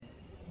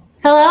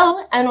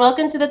Hello, and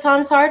welcome to the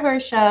Tom's Hardware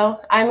Show.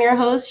 I'm your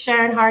host,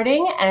 Sharon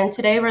Harding, and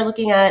today we're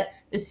looking at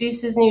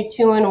ASUS's new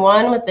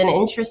 2-in-1 with an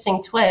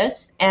interesting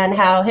twist and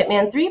how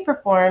Hitman 3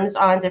 performs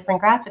on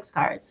different graphics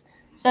cards.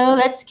 So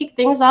let's kick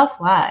things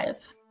off live.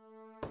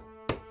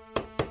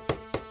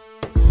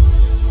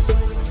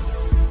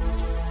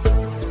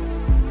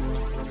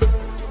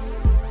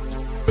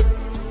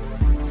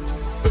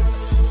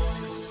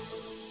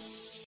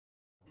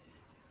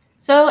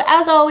 So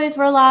as always,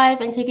 we're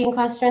live and taking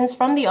questions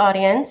from the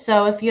audience.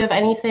 So if you have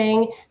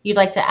anything you'd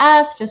like to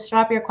ask, just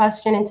drop your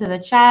question into the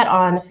chat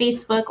on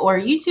Facebook or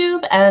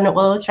YouTube, and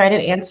we'll try to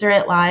answer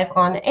it live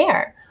on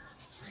air.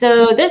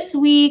 So this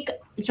week,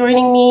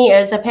 joining me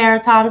is a pair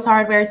of Tom's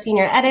Hardware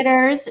senior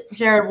editors,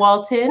 Jared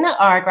Walton,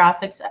 our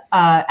graphics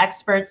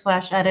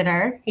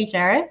expert/editor. Hey,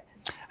 Jared.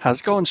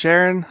 How's it going,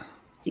 Sharon?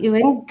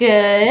 Doing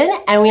good.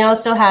 And we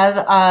also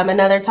have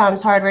another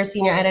Tom's Hardware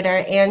senior editor,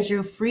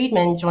 Andrew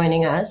Friedman,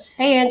 joining us.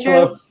 Hey,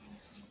 Andrew.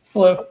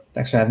 Hello.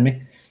 Thanks for having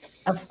me.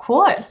 Of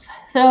course.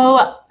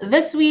 So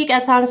this week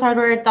at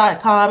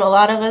tomshardware.com, a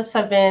lot of us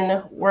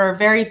we're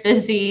very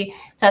busy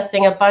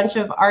testing a bunch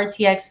of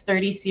RTX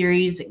 30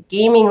 series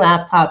gaming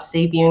laptops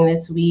debuting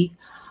this week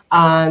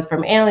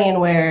from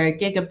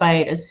Alienware,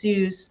 Gigabyte,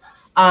 ASUS.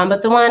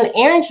 But the one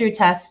Andrew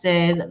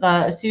tested,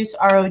 the ASUS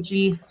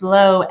ROG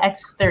Flow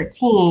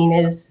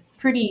X13, is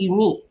pretty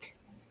unique.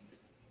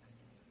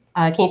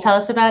 Can you tell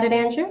us about it,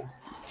 Andrew?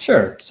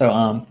 Sure.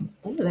 So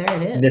there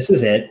it is. This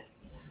is it.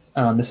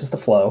 This is the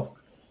Flow.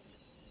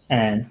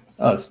 And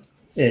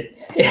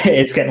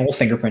it's getting a little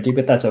fingerprinty,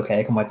 but that's okay.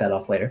 I can wipe that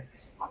off later.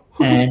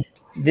 And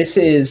this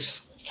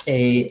is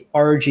a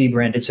ROG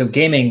branded, so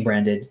gaming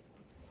branded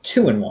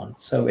 2-in-1.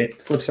 So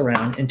it flips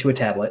around into a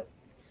tablet,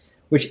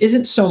 which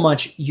isn't so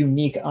much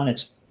unique on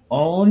its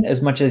own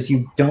as much as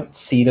you don't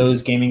see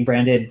those gaming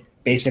branded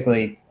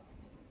basically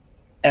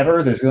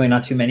ever. There's really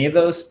not too many of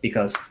those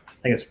because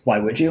I guess why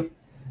would you?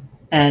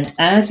 And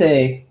as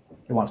a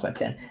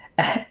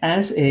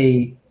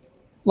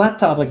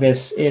laptop like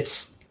this,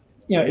 it's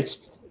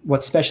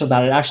what's special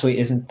about it actually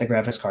isn't the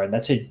graphics card.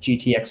 That's a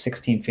GTX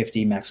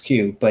 1650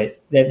 Max-Q, but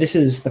this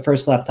is the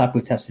first laptop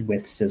we've tested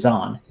with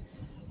Cezanne.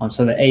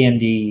 So the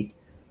AMD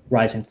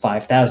Ryzen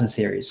 5000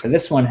 series. So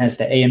this one has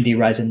the AMD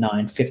Ryzen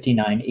 9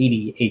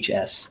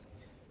 5980HS.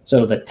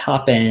 So the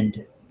top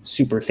end,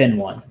 super thin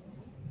one.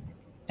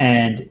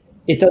 And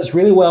it does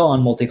really well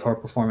on multi-core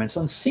performance.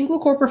 On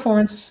single-core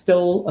performance,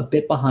 still a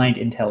bit behind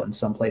Intel in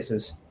some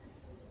places.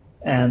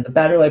 And the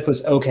battery life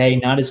was okay,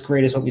 not as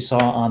great as what we saw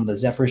on the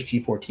Zephyrus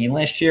G14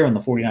 last year on the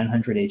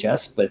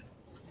 4900HS,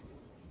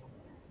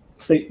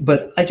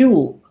 but I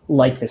do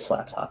like this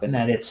laptop in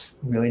that it's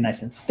really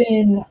nice and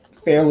thin,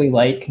 fairly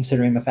light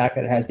considering the fact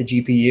that it has the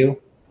GPU.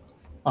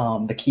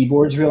 The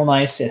keyboard's real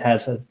nice. It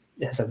has a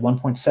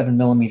 1.7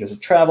 millimeters of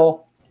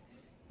travel.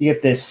 You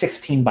get this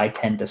 16 by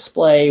 10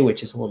 display,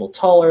 which is a little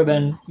taller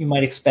than you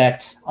might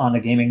expect on a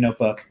gaming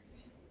notebook.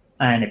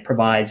 And it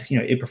provides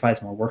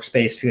more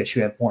workspace because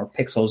you have more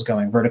pixels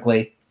going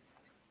vertically.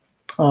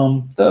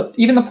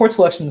 Even the port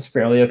selection is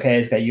fairly okay.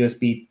 It's got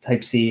USB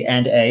Type-C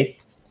and A.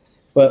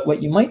 But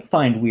what you might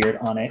find weird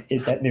on it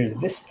is that there's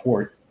this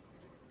port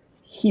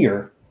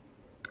here,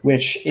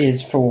 which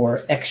is for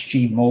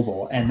XG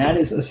Mobile, and that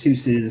is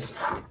ASUS's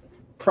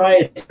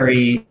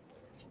proprietary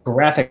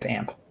graphics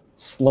amp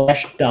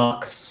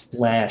 /dock/power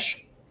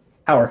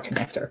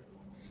connector.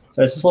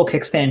 So it's this little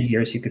kickstand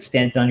here, so you could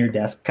stand it on your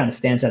desk, kind of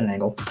stands at an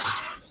angle.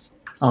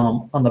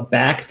 On the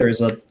back,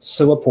 there's a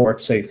SOA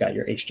port, so you've got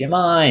your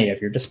HDMI, you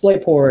have your display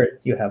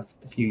port, you have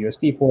a few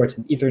USB ports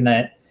and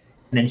Ethernet.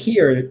 And then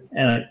here,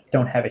 and I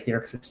don't have it here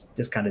because it's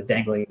just kind of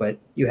dangly, but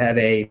you have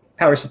a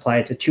power supply.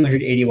 It's a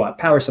 280-watt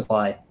power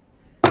supply.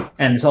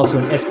 And there's also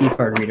an SD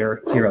card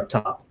reader here up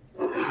top.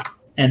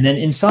 And then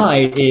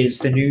inside is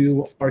the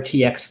new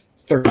RTX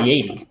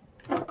 3080.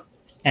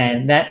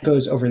 And that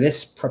goes over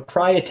this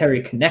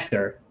proprietary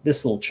connector,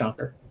 this little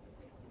chunker,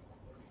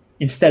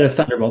 instead of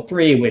Thunderbolt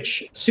 3,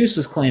 which ASUS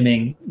was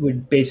claiming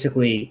would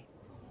basically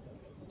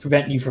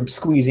prevent you from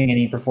squeezing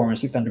any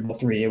performance with Thunderbolt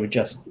 3. It would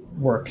just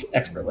work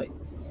expertly.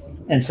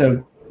 And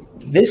so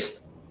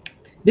this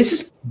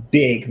is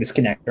big, this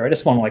connector. I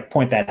just want to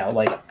point that out.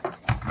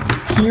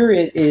 Here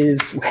it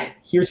is.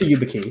 Here's a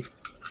YubiKey,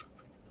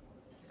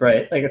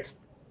 right? I have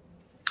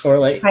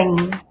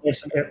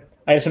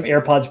some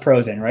AirPods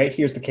Pros in, right?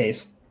 Here's the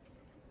case.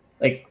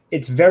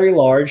 It's very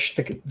large.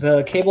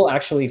 The cable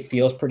actually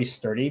feels pretty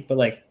sturdy, but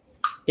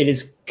it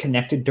is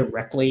connected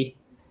directly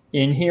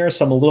in here.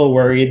 So I'm a little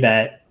worried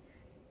that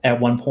at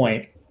one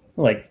point,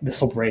 this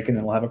will break and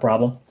then we'll have a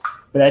problem.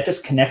 But that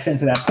just connects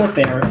into that port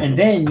there, and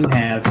then you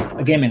have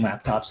a gaming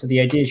laptop. So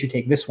the idea is you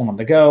take this one on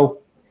the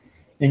go,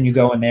 then you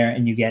go in there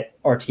and you get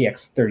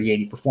RTX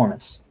 3080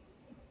 performance.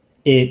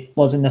 It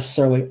wasn't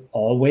necessarily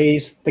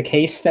always the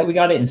case that we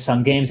got it. In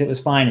some games it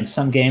was fine. In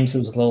some games it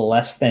was a little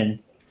less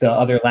than the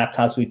other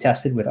laptops we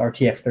tested with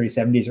RTX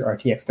 3070s or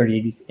RTX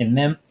 3080s in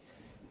them.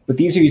 But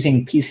these are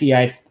using 8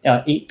 PCI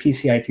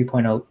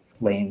 3.0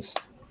 lanes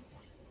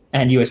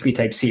and USB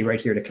Type-C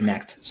right here to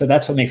connect. So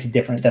that's what makes it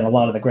different than a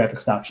lot of the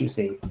graphics docks you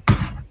see.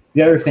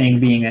 The other thing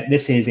being that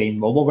this is a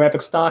mobile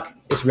graphics stock.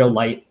 It's real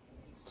light,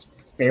 it's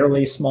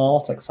fairly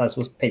small, it's like the size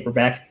of a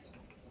paperback,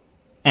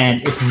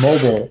 and it's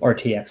mobile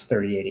RTX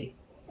 3080.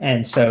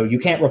 And so you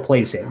can't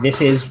replace it.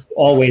 This is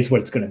always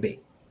what it's going to be.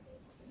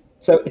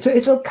 So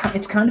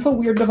it's kind of a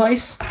weird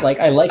device. Like,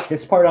 I like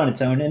this part on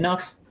its own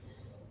enough.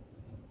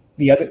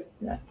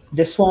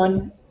 This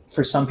one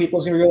for some people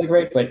is going to be really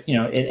great, but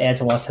it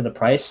adds a lot to the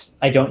price.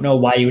 I don't know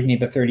why you would need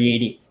the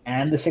 3080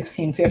 and the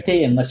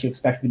 1650 unless you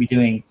expect to be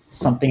doing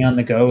something on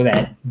the go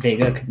that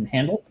Vega couldn't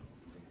handle.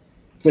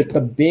 But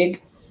the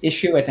big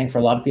issue, I think, for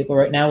a lot of people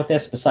right now with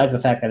this, besides the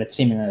fact that it's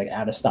seemingly like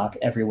out of stock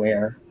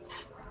everywhere,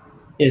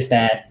 is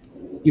that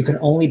you can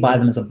only buy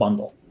them as a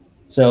bundle.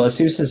 So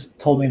ASUS has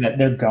told me that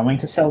they're going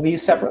to sell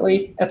these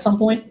separately at some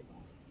point,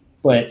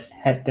 but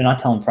they're not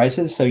telling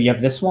prices. So you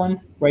have this one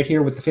right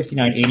here with the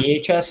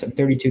 5980HS and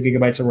 32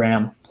 gigabytes of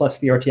RAM plus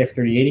the RTX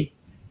 3080,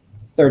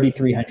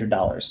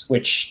 $3,300,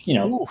 which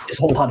is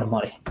a lot of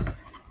money.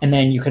 And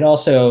then you could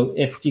also,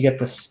 if you get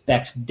the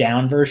spec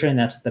down version,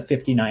 that's the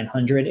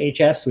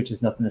 5900HS, which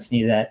is nothing to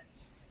sneeze at,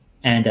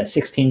 and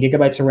 16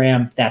 gigabytes of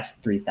RAM, that's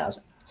 $3,000.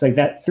 So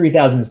that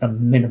 $3,000 is the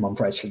minimum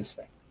price for this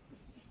thing.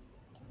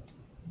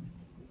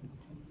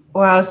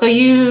 Wow. So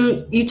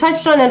you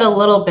touched on it a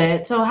little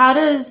bit. So how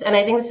does, and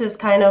I think this is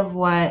kind of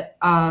what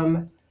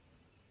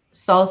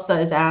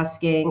Salsa is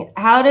asking,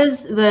 how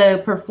does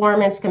the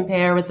performance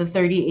compare with the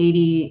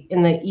 3080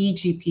 in the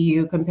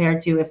eGPU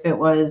compared to if it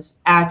was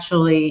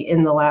actually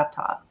in the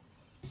laptop?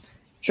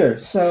 Sure.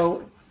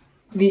 So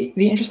the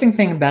interesting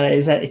thing about it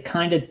is that it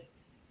kind of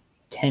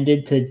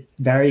tended to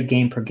vary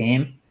game per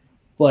game,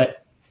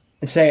 but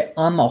I'd say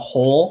on the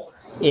whole,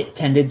 it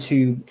tended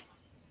to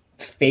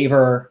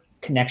favor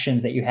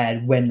connections that you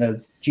had when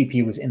the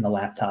GPU was in the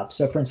laptop.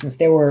 So for instance,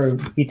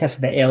 we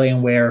tested the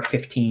Alienware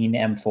 15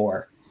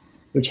 M4,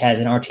 which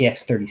has an RTX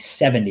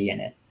 3070 in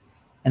it.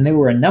 And there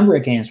were a number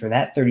of games where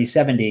that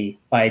 3070,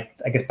 by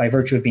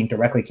virtue of being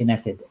directly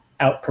connected,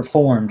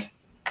 outperformed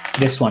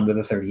this one with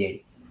a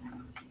 3080.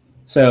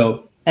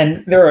 So,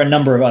 and there are a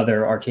number of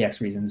other RTX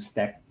reasons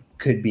that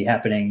could be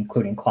happening,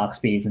 including clock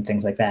speeds and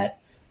things like that.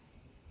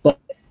 But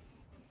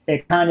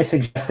it kind of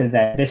suggested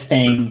that this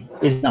thing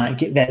is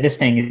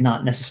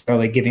not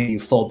necessarily giving you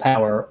full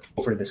power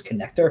over this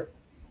connector,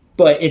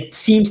 but it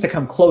seems to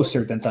come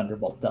closer than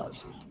Thunderbolt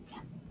does.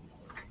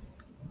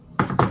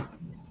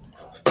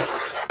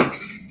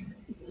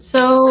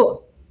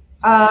 So,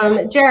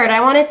 Jared,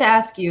 I wanted to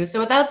ask you, so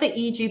without the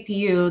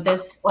eGPU,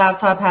 this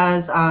laptop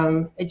has a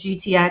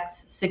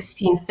GTX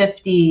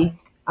 1650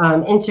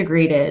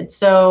 integrated.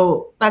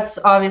 So that's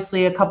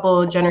obviously a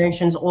couple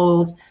generations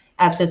old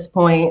at this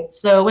point.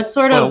 So what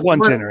sort of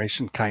one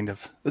generation, kind of.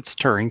 It's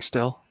Turing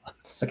still.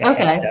 It's like a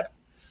half step.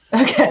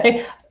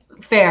 Okay,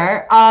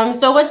 fair.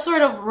 So what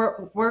sort of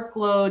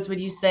workloads would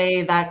you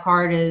say that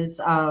card is,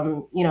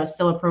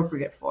 still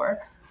appropriate for?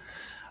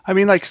 I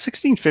mean, like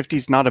 1650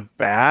 is not a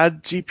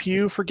bad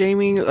GPU for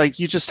gaming. Like,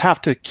 you just have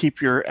to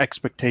keep your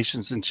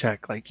expectations in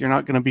check. Like, you're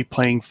not going to be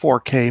playing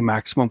 4K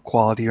maximum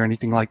quality or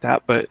anything like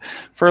that. But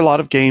for a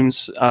lot of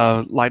games,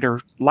 lighter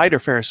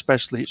fare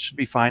especially, it should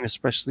be fine,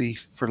 especially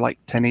for like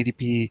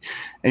 1080p,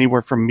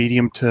 anywhere from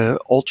medium to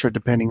ultra,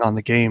 depending on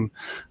the game.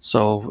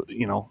 So,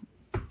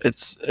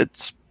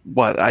 it's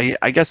what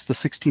I guess the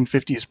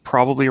 1650 is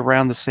probably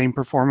around the same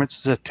performance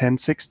as a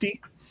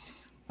 1060,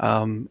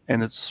 and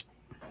it's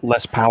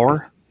less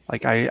power.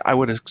 Like, I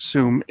would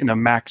assume in a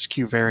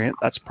Max-Q variant,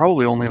 that's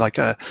probably only like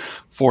a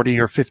 40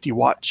 or 50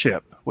 watt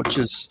chip, which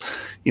is,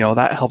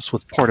 that helps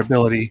with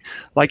portability.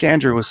 Like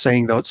Andrew was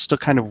saying, though, it's still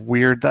kind of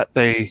weird that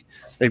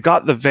they've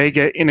got the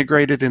Vega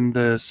integrated in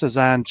the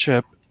Cezanne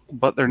chip,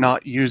 but they're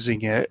not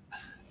using it,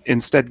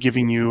 instead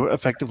giving you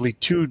effectively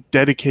two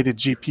dedicated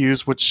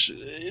GPUs, which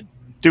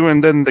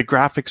doing then the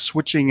graphics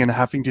switching and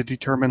having to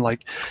determine,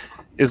 like,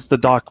 is the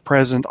dock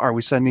present? Are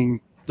we sending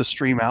the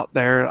stream out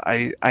there?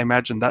 I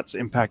imagine that's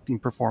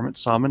impacting performance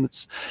some,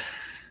 and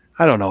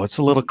I don't know, it's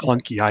a little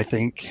clunky, I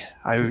think.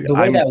 The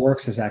way that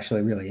works is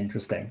actually really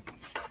interesting.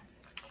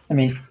 I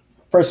mean,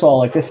 first of all,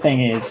 like, this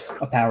thing is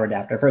a power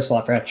adapter. First of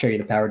all, I forgot to show you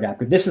the power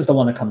adapter. This is the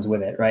one that comes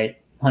with it, right?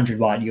 100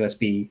 watt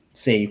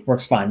USB-C,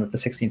 works fine with the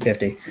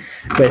 1650.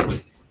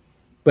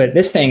 But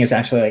this thing is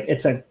actually, like,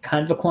 it's a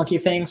kind of a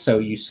clunky thing. So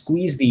you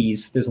squeeze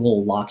these, there's a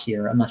little lock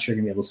here. I'm not sure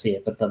you're gonna be able to see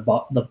it, but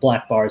the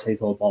black bars,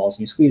 these little balls,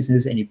 and you squeeze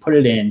this and you put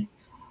it in,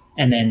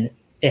 and then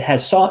it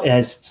has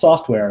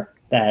software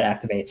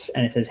that activates,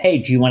 and it says, hey,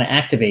 do you want to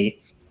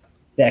activate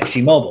the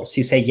XG Mobile? So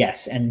you say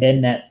yes, and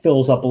then that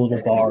fills up a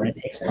little bar, and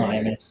it takes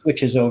time, and it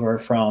switches over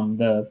from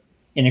the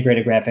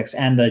integrated graphics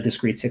and the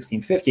discrete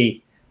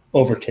 1650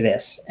 over to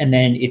this. And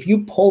then if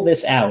you pull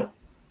this out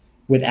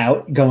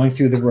without going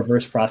through the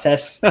reverse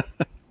process,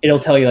 it'll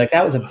tell you, like,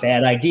 that was a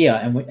bad idea.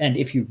 And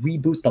if you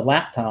reboot the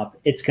laptop,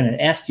 it's going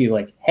to ask you,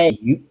 like,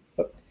 hey,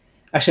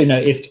 actually, no,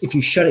 if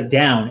you shut it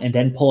down and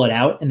then pull it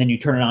out and then you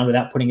turn it on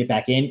without putting it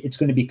back in, it's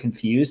going to be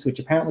confused, which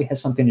apparently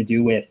has something to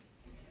do with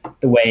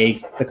the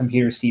way the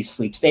computer sees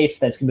sleep states.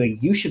 That's going to be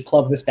like, you should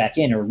plug this back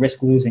in or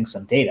risk losing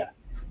some data.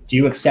 Do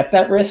you accept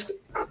that risk?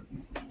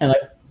 And,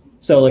 like,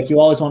 So like you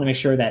always want to make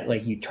sure that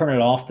like you turn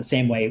it off the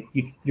same way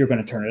you're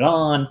going to turn it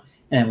on.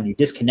 And then when you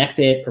disconnect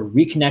it or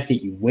reconnect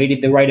it, you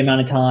waited the right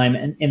amount of time.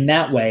 And in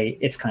that way,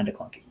 it's kind of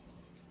clunky.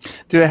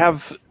 Do they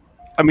have,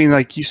 I mean,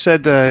 like you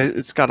said,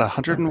 it's got a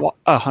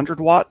 100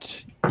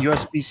 watt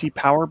USB-C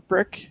power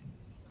brick?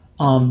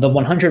 The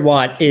 100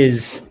 watt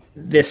is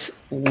this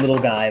little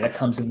guy that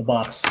comes in the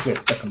box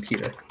with the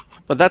computer.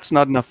 But that's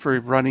not enough for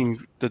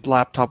running the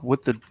laptop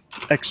with the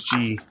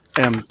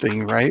XGM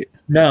thing, right?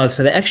 No,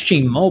 so the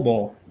XG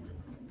Mobile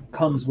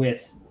comes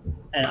with,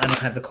 and I don't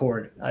have the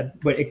cord,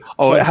 but it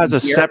has a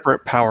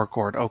separate power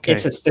cord. Okay.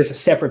 There's a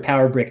separate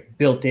power brick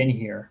built in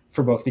here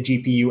for both the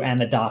GPU and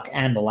the dock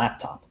and the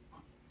laptop.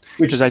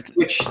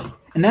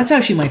 And that's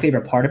actually my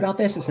favorite part about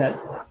this is that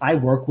I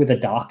work with a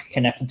dock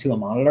connected to a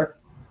monitor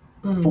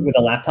with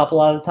a laptop a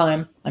lot of the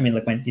time. I mean,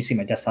 like you see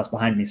my desktop's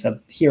behind me, so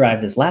here I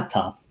have this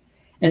laptop,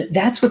 and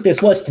that's what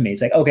this was to me.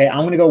 It's like, okay, I'm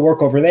going to go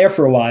work over there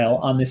for a while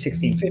on this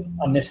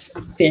 1650, on this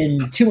thin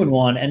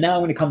 2-in-1, and now I'm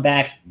going to come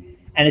back.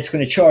 And it's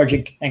going to charge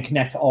and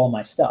connect to all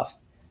my stuff.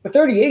 But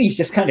 3080 is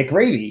just kind of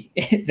gravy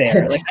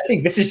there. Like I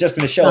think this is just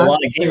going to show a lot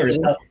of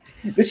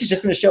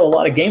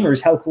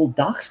gamers. How cool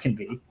docks can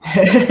be.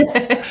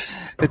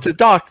 It's a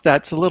dock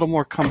that's a little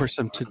more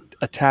cumbersome to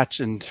attach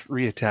and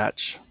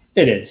reattach.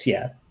 It is,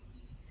 yeah.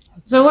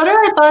 So, what are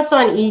our thoughts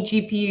on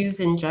eGPUs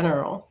in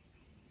general?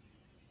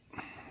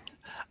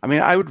 I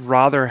mean, I would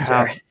rather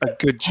have a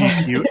good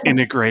GPU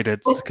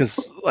integrated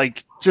because,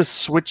 like,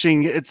 just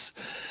switching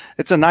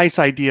it's a nice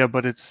idea,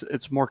 but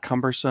it's more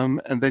cumbersome.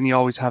 And then you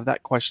always have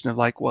that question of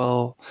like,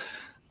 well,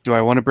 do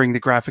I want to bring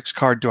the graphics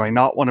card? Do I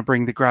not want to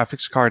bring the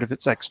graphics card if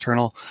it's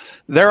external?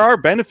 There are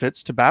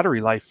benefits to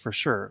battery life for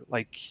sure.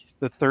 Like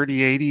the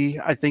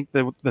 3080, I think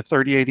the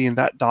 3080 in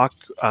that dock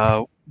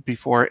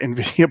before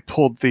NVIDIA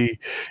pulled the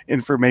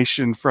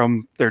information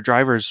from their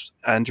drivers,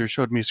 Andrew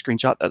showed me a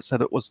screenshot that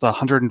said it was the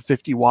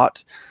 150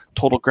 watt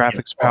total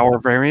graphics power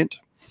variant.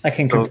 I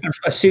can confirm.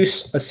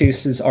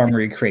 Asus's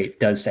Armory Crate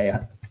does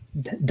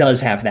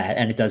have that,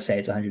 and it does say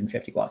it's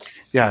 150 watts.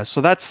 Yeah,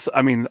 so that's,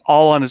 I mean,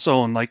 all on its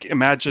own. Like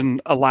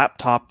imagine a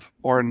laptop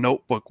or a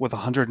notebook with a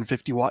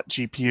 150 watt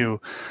GPU.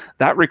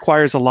 That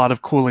requires a lot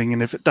of cooling,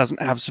 and if it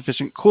doesn't have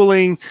sufficient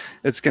cooling,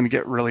 it's going to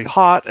get really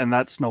hot, and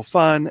that's no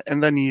fun.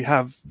 And then you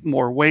have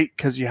more weight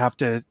because you have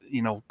to,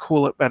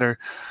 cool it better.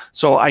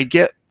 So I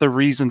get the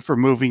reason for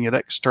moving it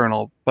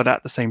external, but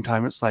at the same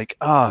time, it's like,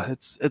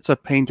 it's a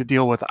pain to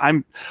deal with.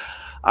 I'm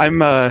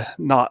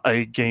not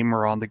a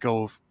gamer on the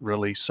go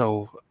really,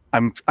 so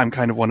I'm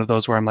kind of one of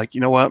those where I'm like,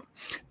 you know what,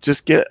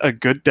 just get a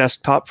good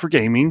desktop for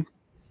gaming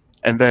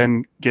and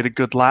then get a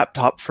good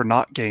laptop for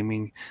not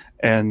gaming,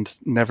 and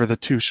never the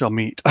two shall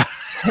meet.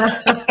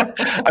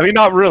 I mean,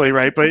 not really,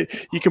 right? But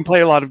you can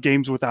play a lot of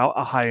games without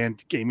a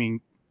high-end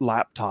gaming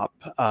laptop.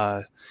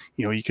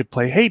 You could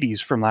play Hades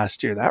from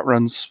last year. That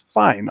runs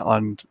fine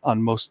on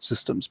most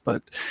systems.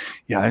 But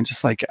yeah, I'm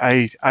just like,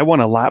 I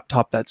want a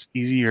laptop that's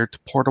easier to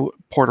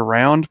port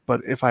around.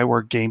 But if I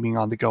were gaming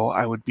on the go,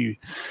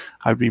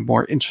 I'd be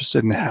more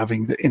interested in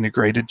having the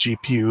integrated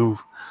GPU,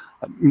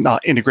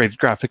 not integrated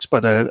graphics,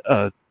 but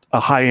a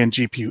high-end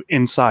GPU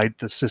inside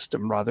the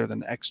system rather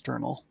than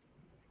external.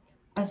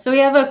 So we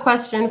have a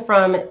question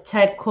from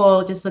Ted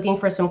Cole, just looking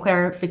for some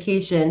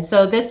clarification.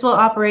 So this will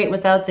operate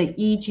without the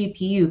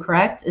eGPU,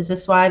 correct? Is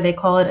this why they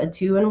call it a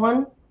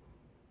 2-in-1?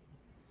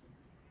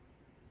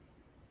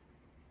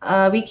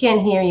 We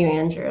can't hear you,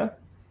 Andrew.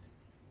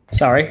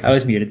 Sorry, I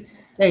was muted.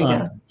 There you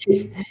go.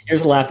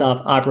 Here's a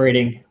laptop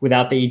operating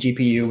without the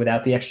eGPU,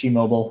 without the XG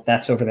Mobile.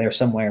 That's over there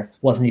somewhere.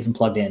 Wasn't even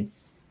plugged in.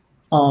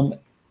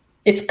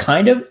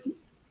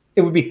 It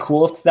would be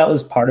cool if that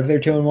was part of their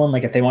 2-in-1.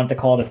 Like if they wanted to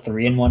call it a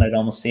 3-in-1, I'd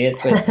almost see it.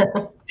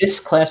 But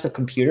this class of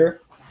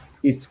computer,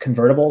 these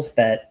convertibles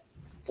that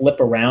flip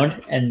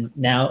around, and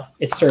now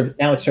it's serving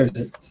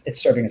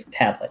as a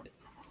tablet.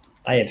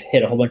 I have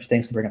hit a whole bunch of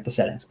things to bring up the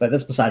settings, but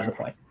that's besides the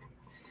point.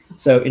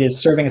 So it is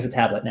serving as a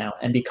tablet now,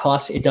 and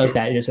because it does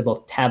that, it is a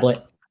both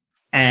tablet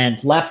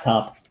and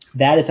laptop.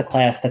 That is a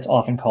class that's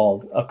often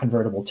called a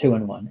convertible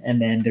 2-in-1.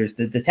 And then there's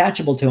the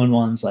detachable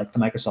 2-in-1s like the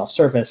Microsoft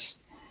Surface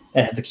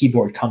that have the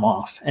keyboard come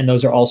off, and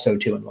those are also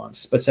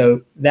 2-in-1s. But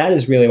so that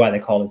is really why they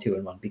call it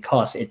 2-in-1,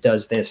 because it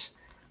does this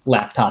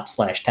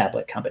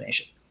laptop/tablet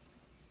combination.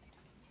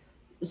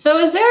 So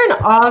is there an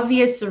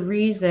obvious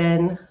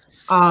reason?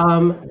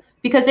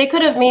 Because they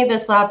could have made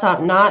this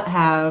laptop not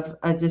have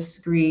a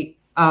discrete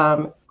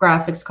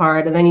graphics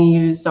card, and then you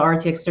use the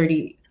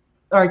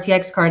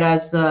RTX card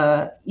as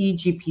the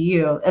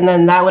eGPU, and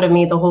then that would have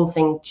made the whole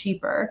thing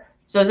cheaper.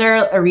 So is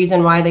there a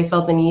reason why they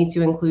felt the need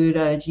to include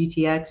a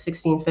GTX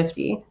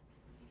 1650?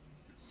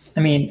 I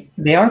mean,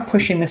 they are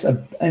pushing this.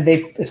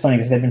 It's funny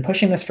because they've been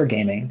pushing this for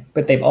gaming,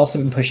 but they've also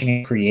been pushing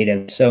it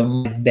creative. So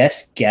my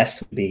best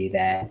guess would be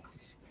that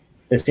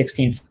the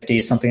 1650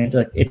 is something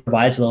that it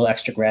provides a little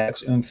extra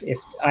graphics oomph if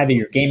either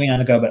you're gaming on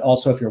the go, but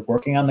also if you're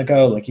working on the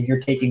go. Like if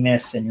you're taking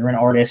this and you're an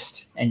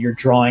artist and you're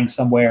drawing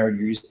somewhere,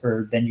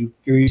 or then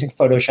you're using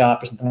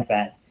Photoshop or something like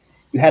that,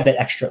 you have that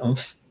extra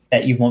oomph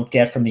that you won't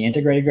get from the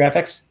integrated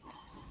graphics.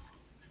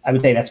 I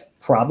would say that's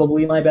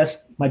probably my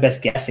best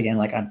guess. Again,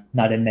 like I'm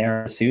not in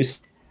there, ASUS.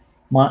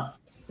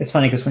 It's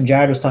funny because when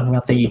Jared was talking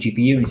about the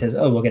eGPU, and he says,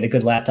 "Oh, we'll get a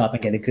good laptop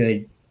and get a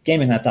good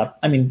gaming laptop."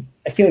 I mean,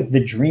 I feel like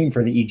the dream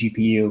for the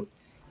eGPU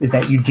is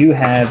that you do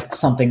have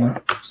something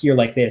here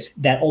like this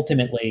that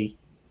ultimately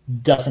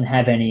doesn't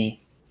have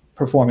any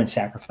performance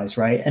sacrifice,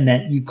 right? And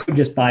then you could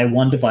just buy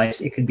one device.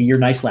 It could be your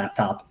nice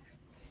laptop,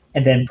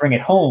 and then bring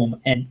it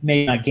home, and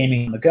maybe not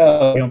gaming on the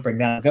go. You don't bring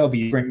that on the go, but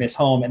you bring this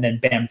home, and then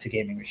bam, it's a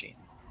gaming machine.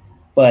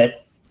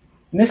 But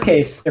in this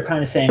case, they're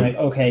kind of saying like,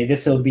 okay,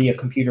 this will be a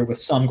computer with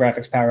some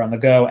graphics power on the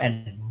go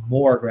and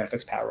more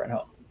graphics power at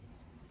home.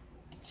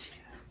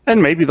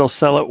 And maybe they'll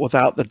sell it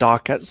without the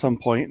dock at some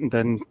point, and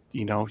then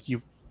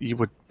you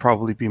would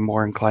probably be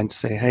more inclined to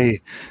say,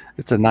 hey,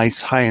 it's a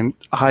nice high-end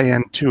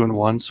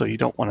 2-in-1, so you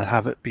don't want to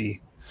have it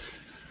be.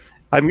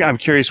 I'm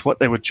curious what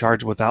they would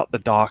charge without the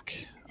dock.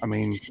 I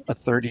mean, a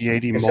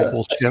 3080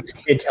 mobile chip.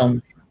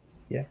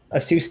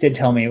 ASUS did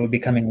tell me it would be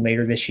coming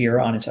later this year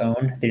on its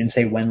own. They didn't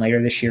say when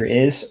later this year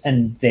is,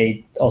 and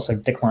they also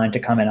declined to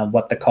comment on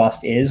what the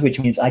cost is, which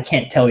means I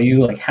can't tell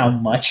you like how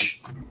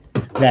much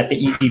that the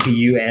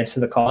eGPU adds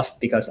to the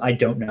cost because I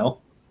don't know.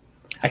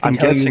 I'm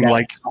guessing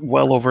like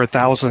well over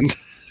 1,000.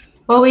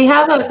 Well, we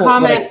have a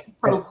comment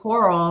from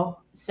Coral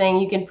saying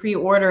you can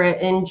pre-order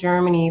it in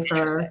Germany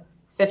for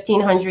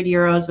 1,500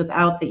 euros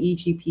without the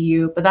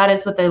eGPU, but that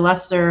is with a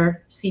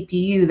lesser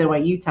CPU than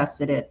what you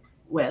tested it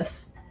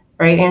with,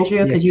 right,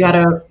 Andrew? Because you had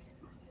a...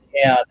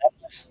 Yeah,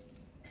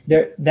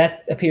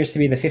 that appears to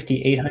be the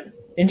 5800.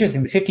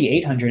 Interesting, the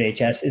 5800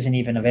 HS isn't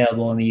even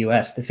available in the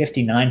US. The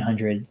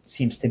 5900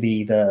 seems to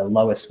be the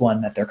lowest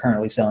one that they're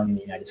currently selling in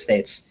the United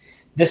States.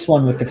 This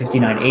one with the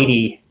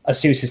 5980,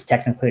 ASUS is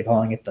technically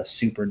calling it the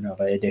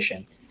Supernova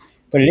edition.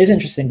 But it is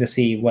interesting to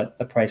see what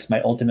the price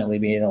might ultimately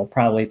be. It'll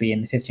probably be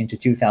in the $1,500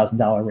 to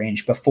 $2,000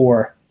 range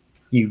before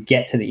you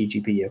get to the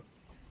eGPU.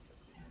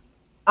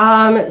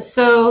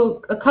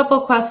 So a couple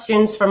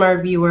questions from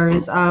our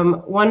viewers.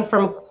 One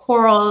from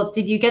Coral.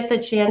 Did you get the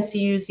chance to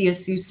use the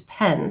ASUS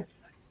Pen?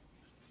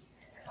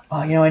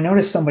 I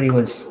noticed somebody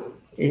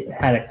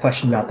had a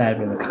question about that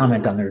with a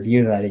comment on the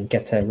review that I didn't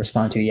get to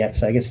respond to yet.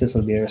 So I guess this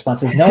will be the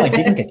response. No, I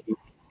didn't get to use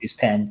this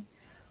pen.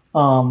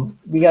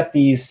 We got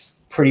these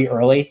pretty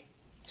early.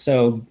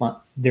 So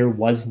there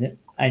wasn't,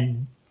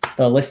 and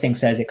the listing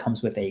says it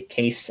comes with a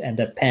case and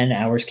a pen.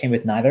 Ours came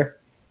with neither.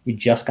 We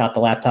just got the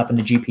laptop and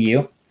the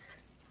GPU.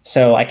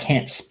 So I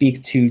can't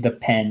speak to the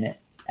pen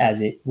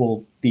as it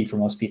will be for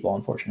most people,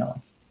 unfortunately.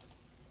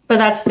 But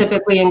that's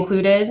typically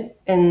included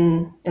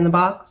in the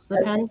box,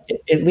 the pen?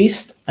 At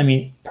least,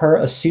 per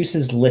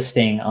ASUS's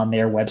listing on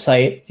their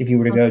website, if you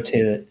were to go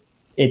to,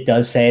 it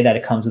does say that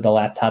it comes with a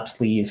laptop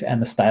sleeve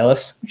and the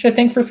stylus, which I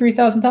think for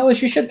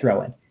 $3,000 you should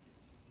throw in.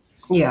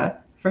 Yeah,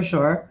 for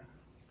sure.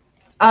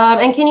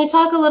 And can you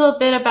talk a little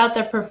bit about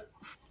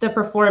the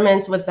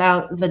performance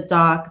without the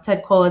dock?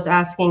 Ted Cole is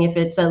asking if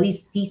it's at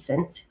least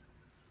decent.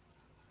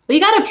 But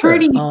you got a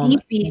pretty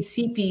beefy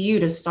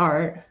CPU to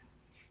start.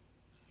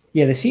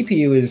 Yeah, the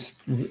CPU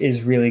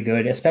is really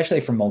good, especially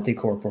for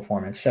multi-core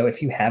performance. So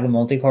if you have a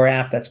multi-core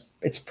app,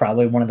 it's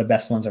probably one of the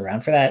best ones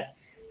around for that.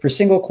 For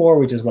single core,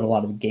 which is what a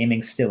lot of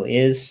gaming still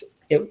is,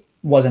 it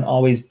was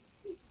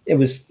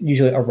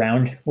usually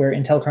around where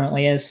Intel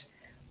currently is,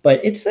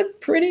 but it's a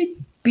pretty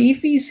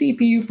beefy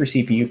CPU for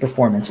CPU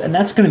performance, and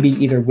that's going to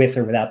be either with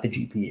or without the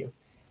GPU.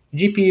 The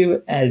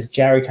GPU, as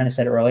Jared kind of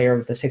said earlier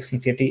with the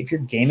 1650, if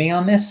you're gaming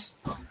on this,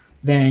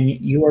 then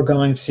you are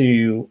going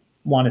to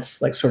want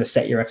to sort of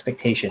set your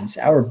expectations.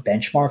 Our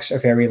benchmarks are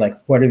very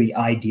what are the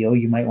ideal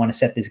you might want to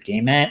set this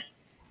game at,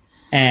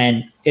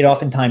 and it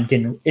oftentimes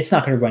it's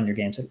not going to run your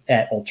games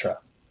at ultra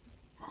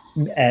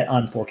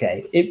on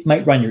 4K. It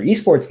might run your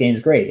esports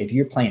games great if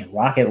you're playing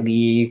Rocket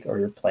League or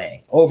you're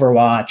playing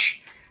Overwatch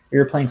or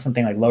you're playing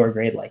something like lower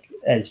grade, like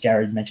as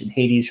Jared mentioned,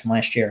 Hades from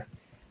last year.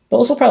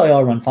 Those will probably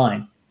all run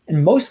fine.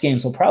 And most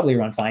games will probably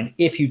run fine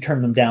if you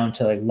turn them down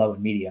to low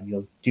and medium.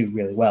 You'll do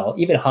really well,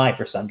 even high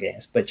for some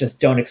games, but just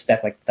don't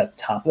expect the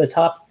top of the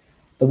top.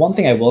 The one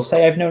thing I will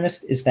say I've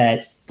noticed is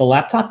that the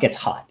laptop gets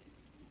hot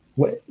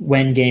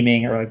when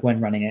gaming or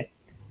when running it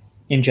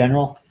in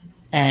general.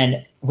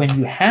 And when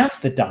you have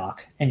the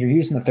dock and you're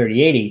using the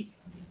 3080,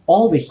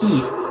 all the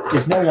heat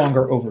is no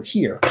longer over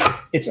here.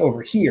 It's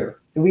over here,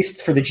 at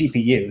least for the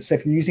GPU. So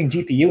if you're using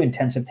GPU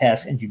intensive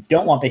tasks and you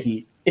don't want the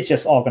heat, it's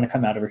just all going to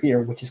come out over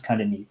here, which is kind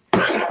of neat.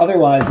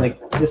 Otherwise,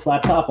 this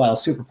laptop, while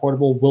super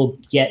portable, will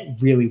get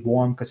really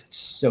warm because it's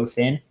so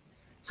thin.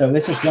 So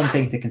that's just one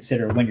thing to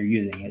consider when you're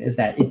using it, is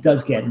that it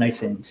does get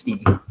nice and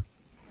steamy.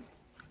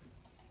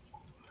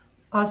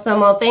 Awesome.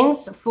 Well,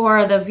 thanks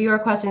for the viewer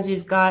questions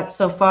we've got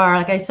so far.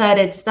 Like I said,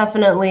 it's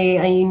definitely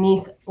a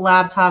unique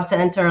laptop to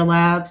enter a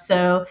lab.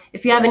 So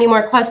if you have any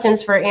more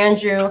questions for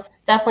Andrew,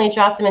 definitely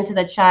drop them into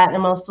the chat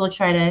and we'll still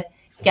try to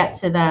get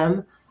to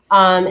them.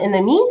 In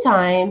the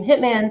meantime,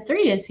 Hitman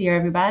 3 is here,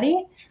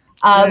 everybody.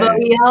 But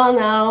we all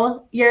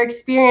know your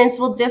experience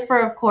will differ,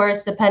 of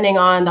course, depending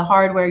on the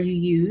hardware you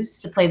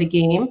use to play the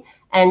game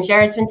And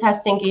Jared's been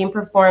testing game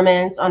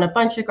performance on a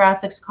bunch of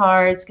graphics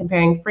cards,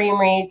 comparing frame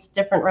rates,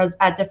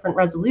 at different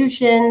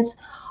resolutions.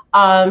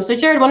 So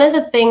Jared, one of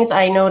the things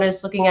I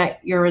noticed looking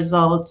at your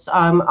results,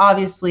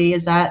 obviously,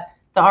 is that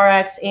the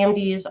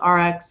AMD's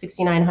RX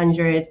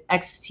 6900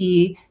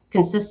 XT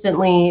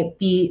consistently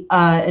beat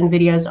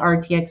NVIDIA's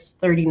RTX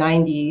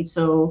 3090.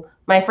 So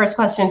my first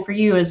question for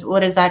you is,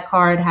 what does that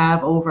card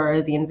have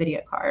over the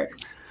NVIDIA card?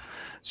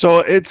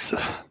 So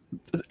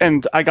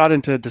and I got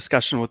into a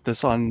discussion with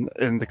this in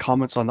the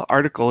comments on the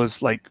article,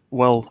 is like,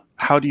 well,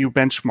 how do you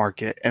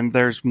benchmark it? And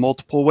there's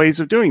multiple ways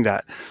of doing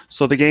that.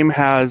 So the game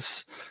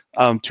has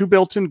two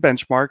built-in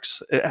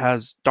benchmarks. It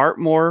has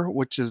Dartmoor,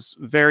 which is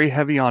very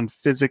heavy on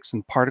physics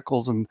and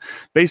particles, and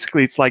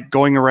basically it's like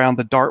going around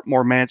the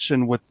Dartmoor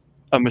mansion with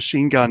a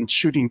machine gun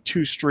shooting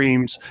two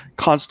streams,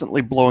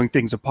 constantly blowing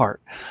things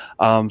apart.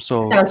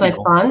 So sounds like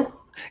fun.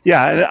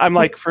 Yeah, I'm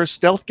like, for a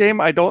stealth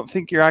game, I don't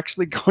think you're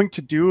actually going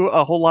to do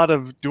a whole lot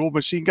of dual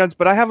machine guns,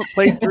 but I haven't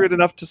played through it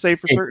enough to say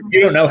for certain. You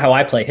don't know how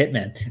I play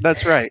Hitman.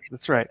 That's right.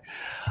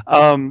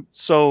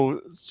 So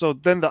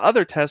then the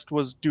other test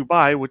was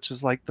Dubai, which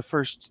is like the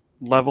first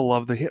level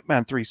of the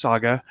Hitman 3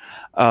 saga,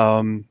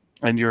 and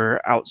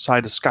you're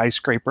outside a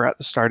skyscraper at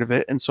the start of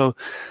it. And so,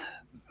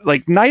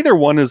 like, neither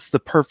one is the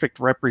perfect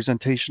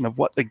representation of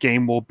what the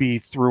game will be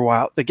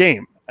throughout the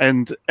game.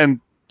 And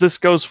this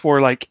goes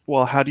for, like,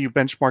 well, how do you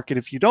benchmark it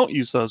if you don't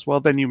use those? Well,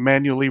 then you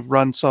manually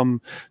run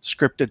some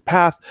scripted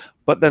path,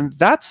 but then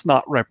that's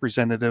not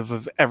representative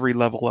of every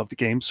level of the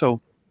game. So,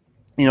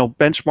 you know,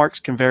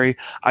 benchmarks can vary.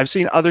 I've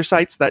seen other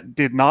sites that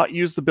did not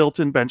use the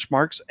built-in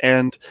benchmarks,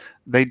 and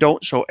they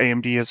don't show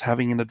AMD as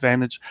having an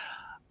advantage.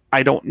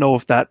 I don't know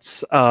if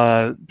that's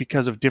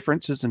because of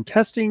differences in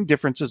testing,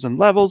 differences in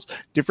levels,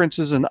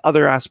 differences in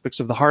other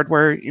aspects of the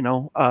hardware. You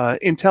know,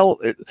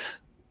 Intel...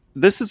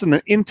 This is an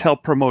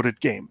Intel promoted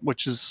game,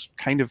 which is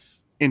kind of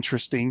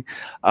interesting.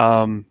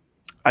 I'm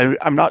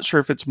not sure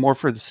if it's more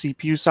for the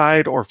CPU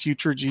side or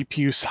future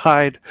GPU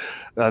side.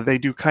 They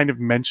do kind of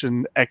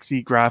mention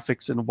XE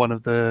graphics in one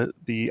of the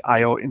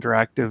IO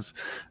Interactive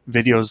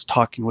videos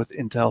talking with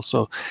Intel.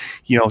 So,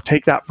 you know,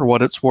 take that for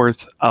what it's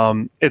worth.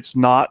 It's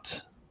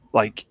not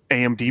like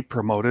AMD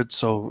promoted,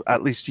 so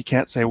at least you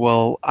can't say,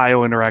 well,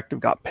 IO Interactive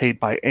got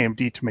paid by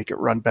AMD to make it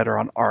run better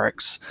on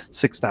RX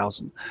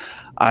 6000.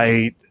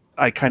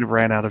 I kind of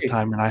ran out of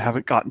time, and I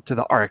haven't gotten to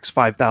the RX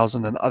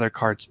 5000 and other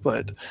cards,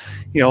 but,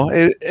 you know,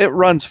 it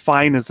runs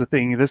fine as the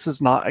thing. This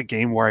is not a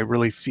game where I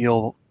really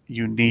feel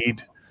you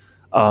need,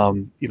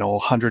 you know,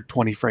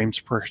 120 frames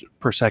per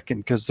second,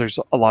 because there's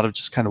a lot of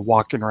just kind of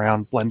walking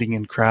around, blending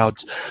in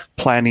crowds,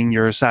 planning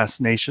your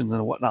assassinations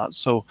and whatnot.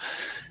 So,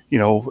 you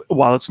know,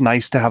 while it's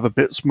nice to have a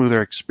bit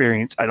smoother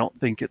experience, I don't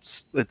think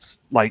it's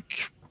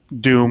like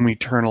Doom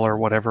Eternal or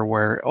whatever,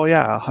 where, oh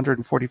yeah,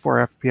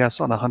 144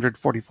 FPS on a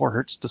 144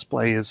 hertz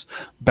display is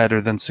better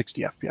than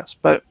 60 FPS.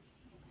 But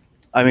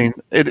I mean,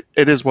 it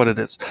is what it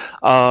is.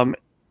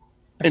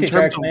 Actually,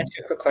 Jared, can I ask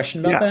you a quick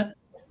question about that?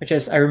 Which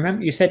is, I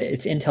remember you said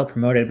it's Intel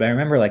promoted, but I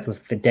remember, like, it was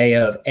the day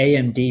of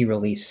AMD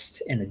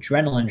released an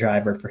Adrenalin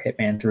driver for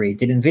Hitman 3.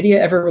 Did NVIDIA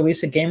ever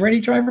release a game ready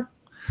driver?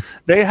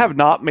 They have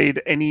not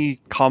made any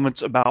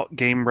comments about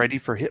game ready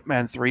for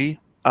Hitman 3.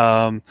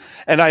 And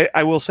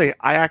I will say,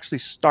 I actually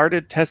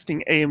started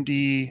testing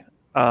AMD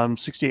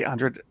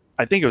 6800.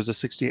 I think it was a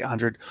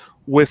 6800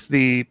 with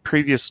the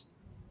previous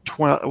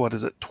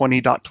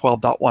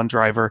 20.12.1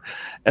 driver,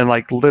 and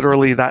like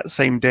literally that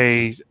same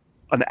day,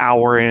 an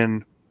hour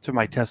in to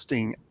my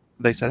testing,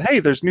 they said, hey,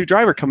 there's a new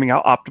driver coming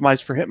out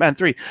optimized for Hitman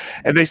 3,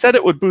 and they said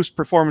it would boost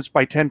performance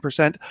by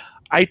 10%.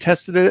 I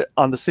tested it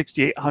on the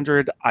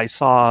 6800. I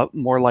saw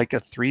more like a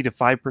 3 to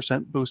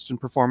 5% boost in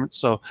performance.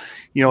 So,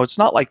 you know, it's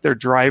not like their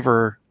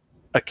driver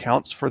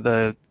accounts for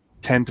the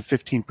 10 to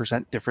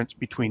 15% difference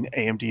between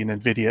AMD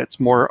and NVIDIA. It's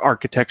more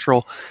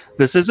architectural.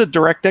 This is a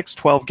DirectX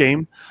 12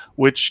 game,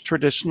 which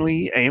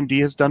traditionally AMD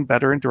has done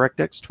better in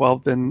DirectX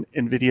 12 than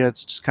NVIDIA.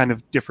 It's just kind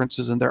of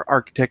differences in their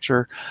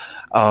architecture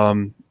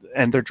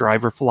and their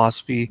driver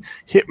philosophy.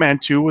 Hitman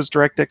 2 was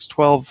DirectX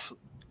 12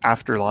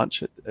 after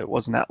launch. It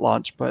wasn't at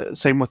launch, but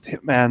same with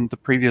Hitman, the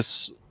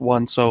previous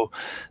one. So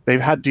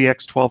they've had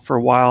DX12 for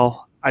a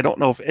while. I don't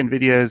know if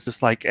NVIDIA is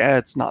just like,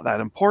 it's not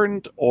that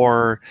important,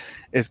 or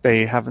if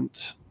they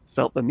haven't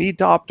felt the need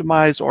to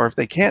optimize, or if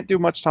they can't do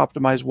much to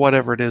optimize,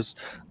 whatever it is.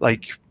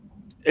 Like,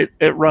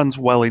 it runs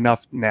well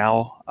enough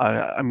now.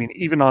 I mean,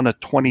 even on a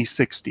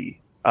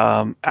 2060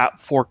 at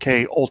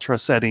 4K ultra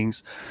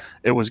settings,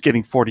 it was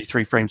getting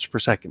 43 frames per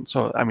second.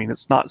 So, I mean,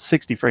 it's not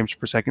 60 frames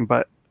per second,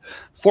 but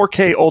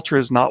 4K ultra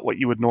is not what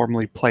you would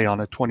normally play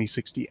on a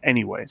 2060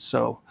 anyway.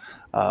 So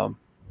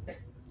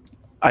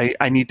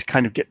I need to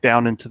kind of get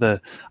down into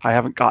I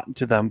haven't gotten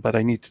to them, but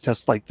I need to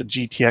test like the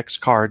GTX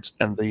cards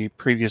and the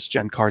previous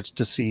gen cards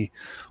to see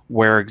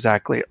where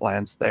exactly it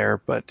lands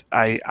there. But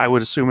I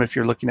would assume if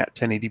you're looking at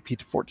 1080p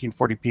to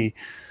 1440p,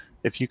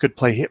 if you could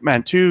play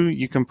Hitman 2,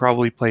 you can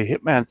probably play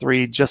Hitman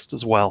 3 just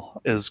as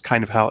well, is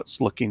kind of how it's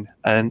looking.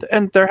 And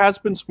there has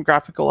been some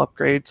graphical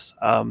upgrades.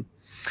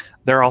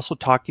 They're also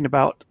talking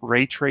about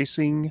ray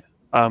tracing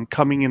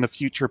coming in a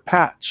future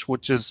patch,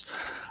 which is,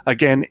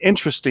 again,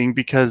 interesting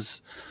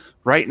because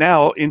right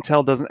now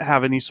Intel doesn't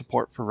have any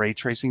support for ray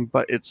tracing,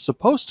 but it's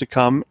supposed to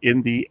come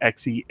in the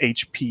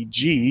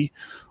Xe-HPG,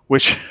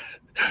 which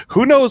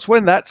who knows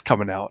when that's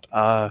coming out.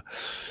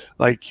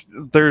 Like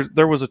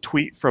there was a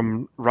tweet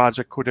from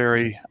Raja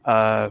Koduri,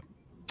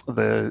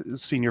 the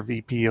senior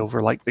VP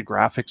over like the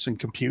graphics and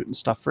compute and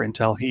stuff for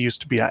Intel. He used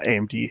to be at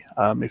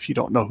AMD, if you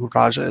don't know who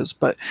Raja is,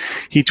 but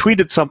he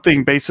tweeted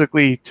something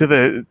basically to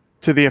the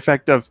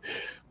effect of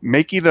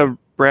making a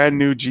brand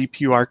new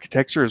GPU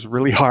architecture is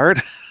really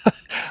hard.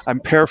 I'm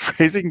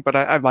paraphrasing, but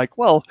I'm like,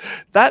 well,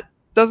 that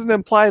doesn't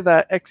imply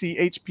that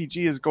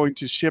Xe-HPG is going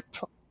to ship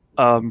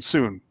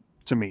soon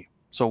to me.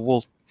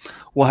 So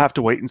we'll have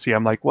to wait and see.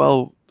 I'm like,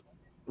 well,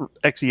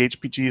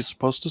 Xe-HPG is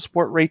supposed to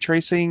support ray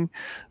tracing.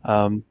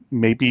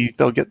 Maybe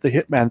they'll get the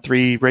Hitman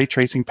 3 ray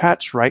tracing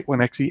patch right when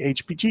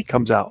Xe-HPG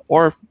comes out,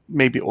 or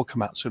maybe it will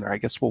come out sooner. I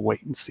guess we'll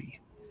wait and see.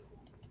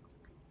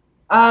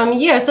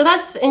 Yeah, so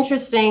that's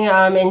interesting.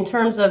 In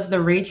terms of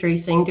the ray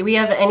tracing, do we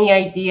have any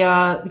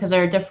idea, because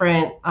there are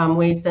different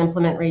ways to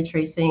implement ray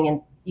tracing,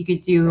 and you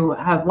could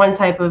have one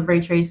type of ray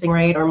tracing,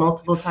 right, or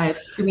multiple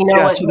types? Do we know?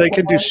 Yeah, so they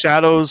can do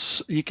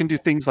shadows. You can do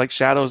things like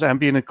shadows,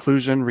 ambient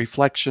occlusion,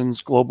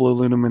 reflections, global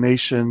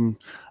illumination,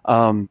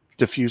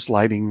 diffuse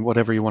lighting,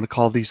 whatever you want to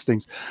call these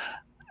things.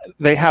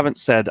 They haven't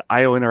said,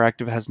 IO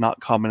Interactive has not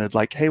commented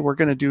like, hey, we're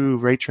going to do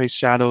ray trace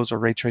shadows or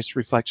ray trace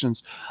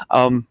reflections.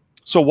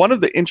 So one of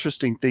the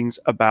interesting things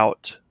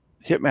about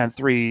Hitman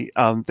 3,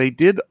 they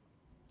did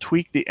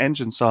tweak the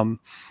engine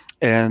some.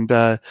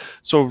 And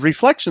so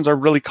reflections are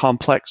really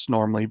complex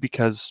normally,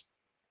 because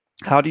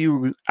how do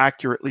you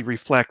accurately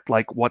reflect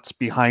like what's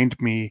behind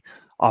me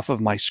off of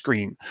my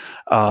screen?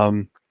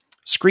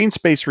 Screen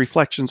space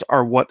reflections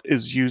are what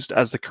is used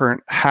as the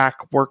current hack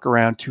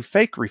workaround to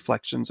fake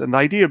reflections. And the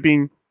idea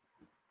being,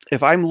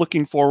 if I'm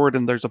looking forward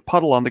and there's a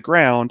puddle on the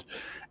ground,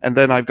 and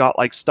then I've got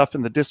like stuff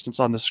in the distance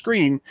on the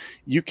screen,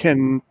 you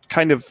can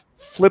kind of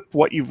flip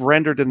what you've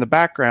rendered in the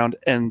background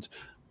and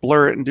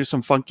blur it and do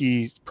some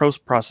funky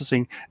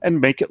processing and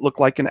make it look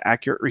like an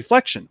accurate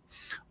reflection.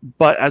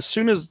 But as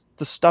soon as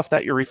the stuff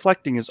that you're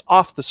reflecting is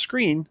off the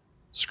screen,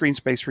 screen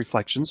space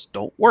reflections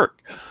don't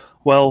work.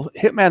 Well,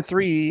 Hitman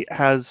 3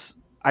 has,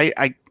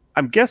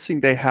 I'm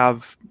guessing they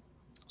have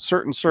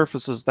certain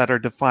surfaces that are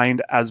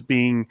defined as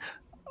being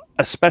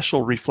a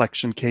special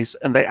reflection case,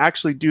 and they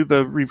actually do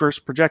the reverse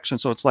projection.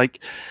 So it's like,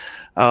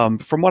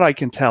 from what I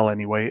can tell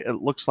anyway,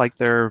 it looks like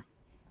they're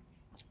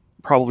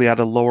probably at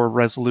a lower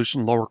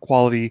resolution, lower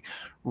quality,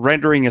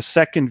 rendering a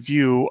second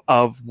view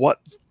of what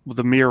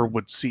the mirror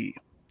would see.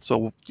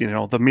 So,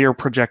 the mirror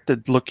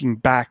projected looking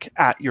back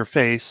at your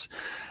face,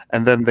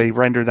 and then they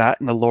render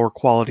that in a lower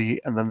quality,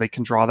 and then they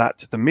can draw that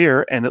to the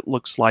mirror, and it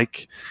looks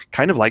like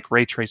kind of like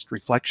ray traced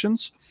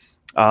reflections.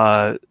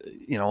 And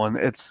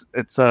it's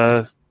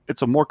a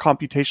more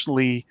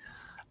computationally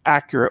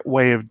accurate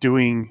way of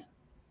doing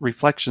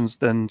reflections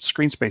than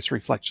screen space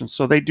reflections.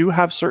 So they do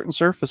have certain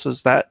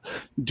surfaces that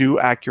do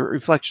accurate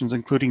reflections,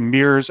 including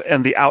mirrors,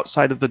 and the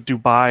outside of the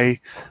Dubai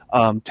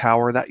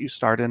tower that you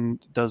start in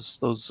does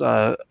those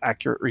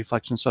accurate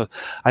reflections. So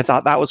I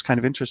thought that was kind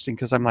of interesting,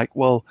 because I'm like,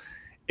 well,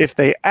 if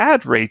they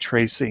add ray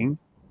tracing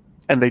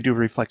and they do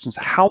reflections,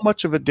 how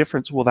much of a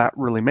difference will that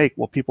really make?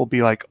 Will people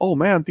be like, oh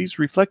man, these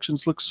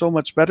reflections look so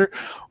much better?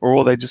 Or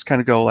will they just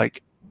kind of go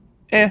like,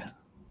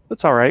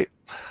 that's all right?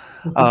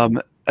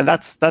 And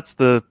that's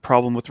the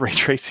problem with ray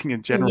tracing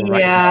in general.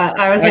 Yeah, right?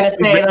 I was going to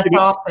say that's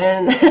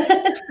often.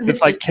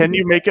 It's like, can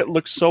you make it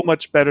look so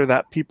much better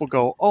that people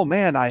go, oh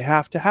man, I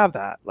have to have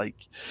that? Like,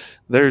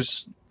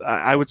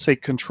 I would say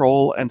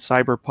Control and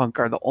Cyberpunk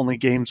are the only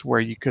games where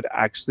you could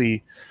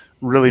actually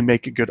really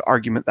make a good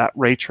argument that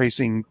ray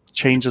tracing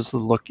changes the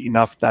look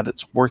enough that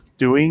it's worth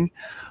doing.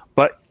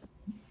 But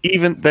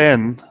even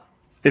then,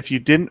 if you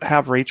didn't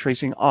have ray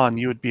tracing on,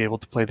 you would be able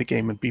to play the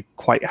game and be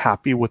quite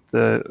happy with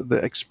the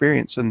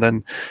experience. And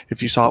then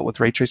if you saw it with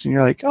ray tracing,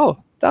 you're like,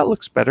 oh, that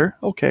looks better.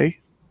 Okay.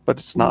 But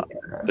it's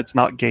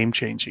not game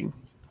changing.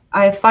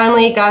 I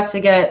finally got to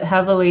get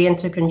heavily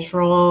into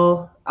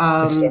Control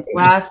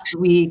last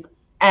week,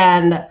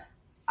 and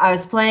I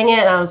was playing it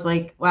and I was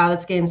like, wow,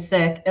 this game's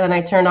sick. And then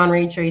I turned on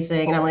ray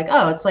tracing and I'm like,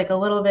 oh, it's like a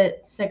little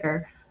bit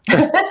sicker.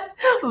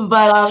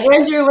 But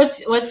Andrew,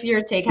 what's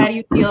your take? How do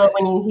you feel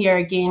when you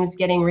hear games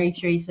getting ray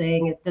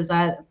tracing? Does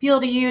that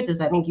appeal to you? Does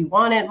that make you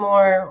want it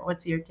more?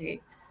 What's your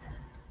take?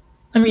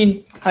 I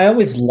mean, I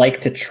always like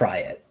to try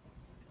it,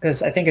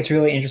 because I think it's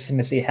really interesting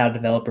to see how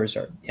developers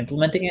are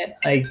implementing it.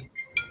 I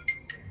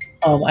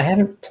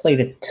haven't played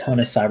a ton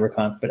of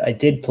Cyberpunk, but I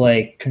did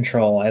play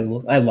Control.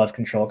 I love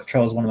Control.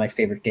 Control is one of my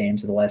favorite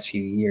games of the last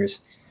few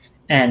years.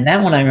 And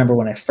that one, I remember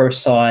when I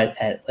first saw it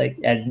at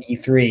an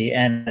E3,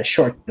 and a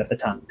shortcut at the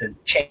time to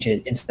change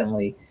it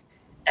instantly.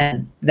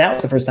 And that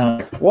was the first time I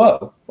was like,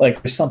 whoa,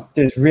 like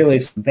there's really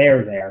some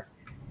there.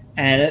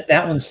 And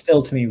that one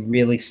still to me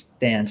really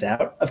stands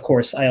out. Of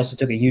course, I also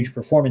took a huge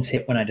performance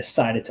hit when I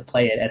decided to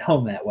play it at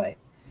home that way.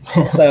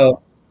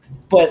 So,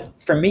 but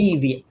for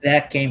me,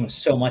 that game was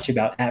so much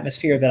about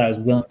atmosphere that I was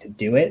willing to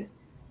do it.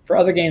 For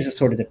other games, it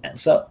sort of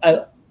depends. So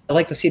I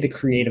like to see the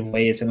creative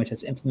ways in which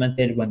it's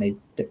implemented when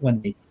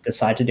they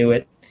decide to do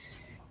it,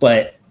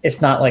 but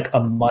it's not like a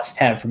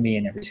must-have for me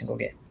in every single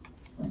game.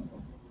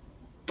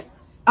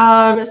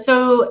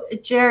 So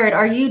Jared,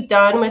 are you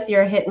done with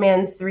your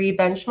Hitman 3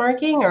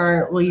 benchmarking,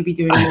 or will you be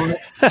doing more?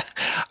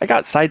 I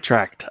got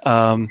sidetracked.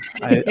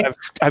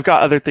 I've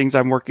got other things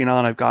I'm working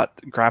on. I've got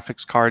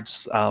graphics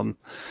cards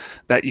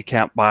that you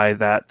can't buy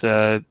that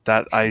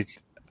I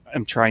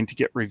am trying to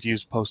get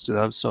reviews posted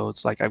of. So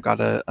it's like I've got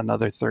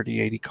another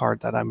 3080 card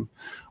that I'm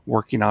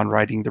working on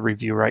writing the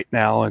review right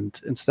now, and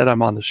instead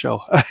I'm on the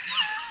show.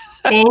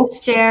 Thanks,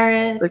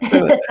 Jared.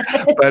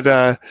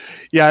 But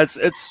yeah,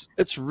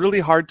 it's really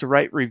hard to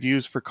write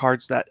reviews for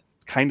cards that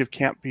kind of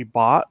can't be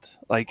bought.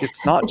 Like,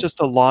 it's not just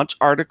a launch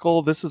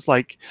article. This is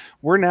like,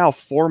 we're now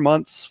 5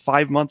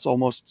 months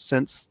almost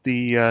since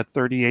the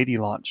 3080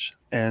 launch,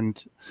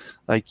 and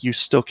like, you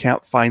still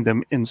can't find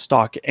them in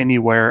stock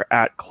anywhere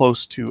at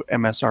close to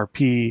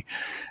MSRP.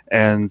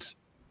 And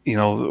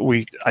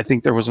I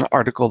think there was an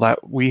article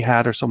that we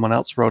had or someone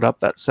else wrote up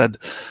that said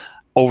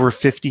over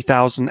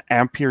 50,000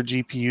 Ampere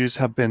GPUs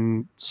have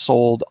been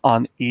sold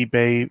on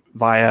eBay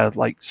via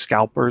like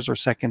scalpers or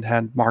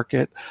secondhand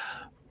market.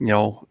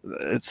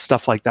 It's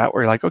stuff like that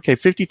where you're like, okay,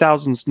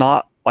 50,000 is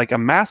not like a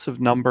massive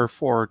number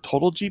for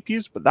total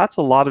GPUs, but that's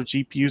a lot of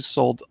GPUs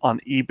sold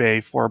on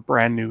eBay for a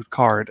brand new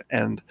card,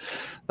 and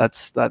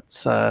that's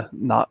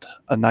not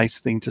a nice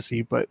thing to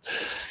see. But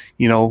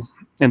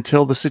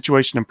until the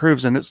situation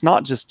improves, and it's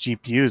not just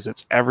GPUs,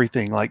 it's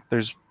everything. Like,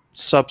 there's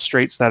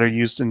substrates that are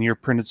used in your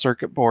printed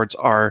circuit boards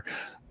are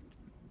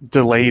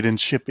delayed in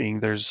shipping.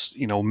 There's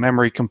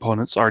memory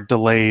components are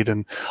delayed,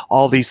 and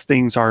all these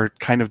things are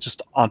kind of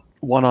just on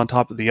one on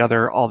top of the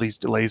other. All these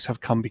delays have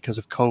come because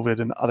of COVID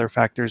and other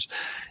factors,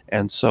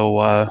 and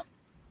so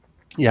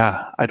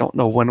yeah, I don't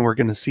know when we're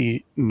going to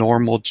see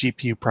normal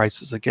GPU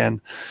prices again,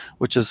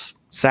 which is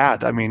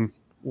sad. I mean,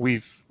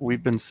 we've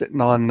been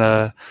sitting on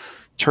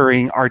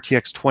Turing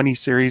RTX 20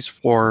 series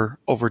for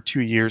over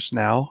 2 years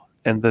now,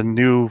 and the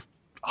new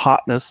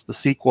hotness, the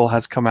sequel,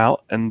 has come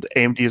out, and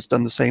AMD has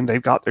done the same.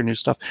 They've got their new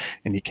stuff,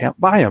 and you can't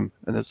buy them,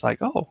 and it's like,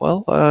 oh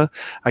well,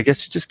 I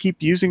guess you just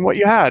keep using what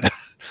you had.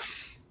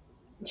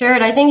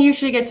 Jared, I think you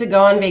should get to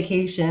go on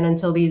vacation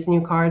until these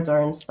new cards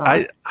are in stock.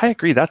 I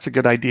agree, that's a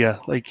good idea.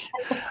 Like,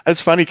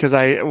 it's funny because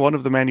one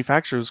of the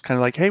manufacturers kind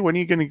of like, hey, when are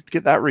you going to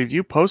get that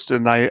review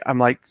posted? And I'm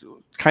like,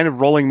 kind of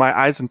rolling my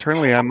eyes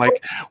internally. I'm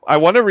like, I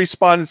want to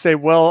respond and say,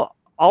 well,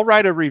 I'll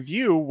write a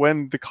review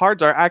when the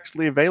cards are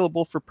actually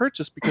available for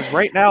purchase, because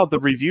right now the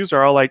reviews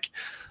are all like,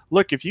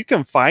 look, if you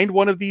can find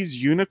one of these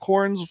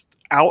unicorns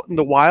out in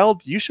the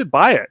wild, you should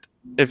buy it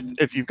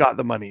if you've got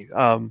the money.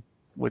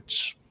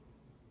 Which,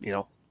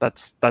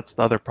 that's the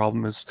other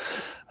problem is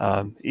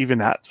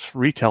even at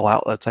retail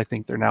outlets, I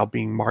think they're now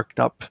being marked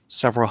up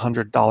several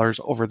 $100s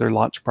over their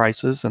launch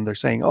prices, and they're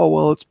saying, oh,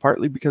 well, it's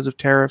partly because of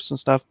tariffs and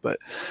stuff, but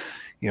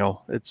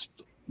it's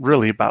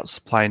really about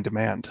supply and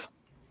demand.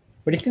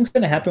 What do you think is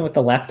going to happen with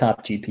the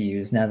laptop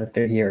GPUs now that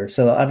they're here?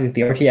 So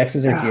obviously the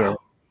RTXs are here.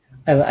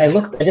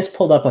 I just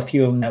pulled up a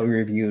few of them that we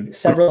reviewed.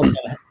 Several of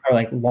them are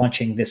like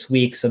launching this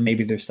week, so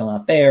maybe they're still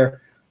not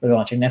there. They're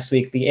launching next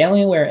week. The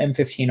Alienware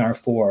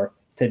M15R4,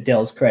 to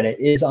Dell's credit,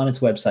 is on its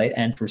website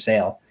and for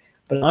sale.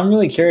 But I'm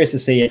really curious to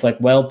see if,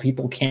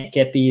 people can't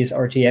get these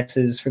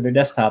RTXs for their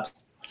desktops.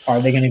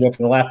 Are they going to go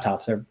for the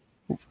laptops?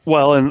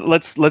 Well, and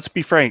let's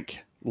be frank.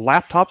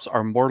 Laptops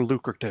are more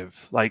lucrative,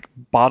 like,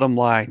 bottom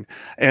line.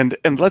 And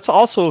let's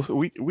also,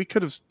 we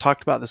could have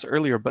talked about this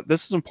earlier, but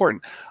this is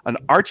important. An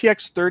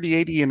RTX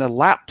 3080 in a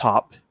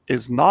laptop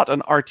is not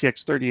an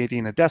RTX 3080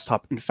 in a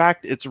desktop. In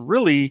fact, it's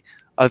really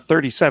a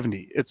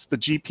 3070. It's the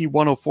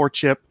GP104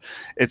 chip.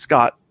 It's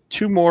got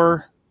 2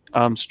 more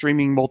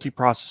streaming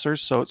multiprocessors,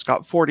 so it's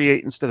got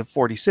 48 instead of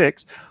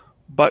 46.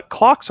 But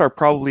clocks are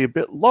probably a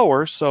bit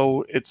lower,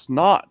 so it's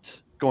not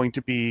going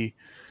to be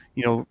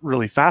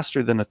really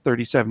faster than a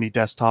 3070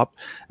 desktop.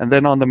 And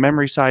then on the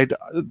memory side,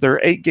 they're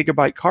 8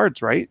 gigabyte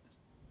cards, right?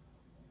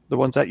 The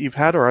ones that you've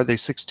had, or are they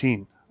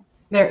 16?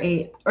 They're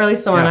 8, or at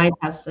least the one I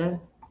tested.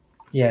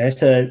 Yeah,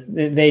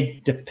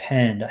 they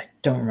depend. I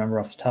don't remember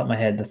off the top of my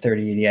head the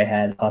 3080 I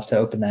had. I'll have to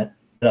open that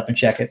up and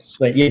check it.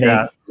 But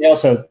yeah, they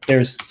also,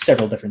 there's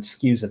several different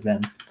SKUs of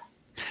them.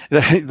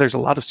 There's a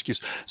lot of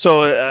SKUs.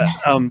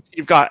 So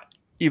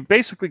you've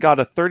basically got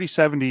a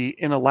 3070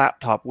 in a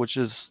laptop, which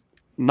is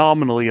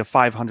nominally a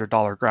 $500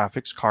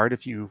 graphics card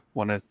if you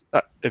want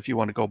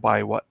to go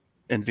buy what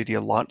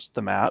NVIDIA launched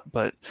them at,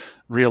 but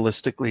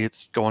realistically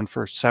it's going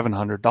for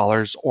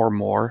 $700 or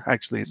more.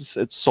 Actually,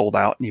 it's sold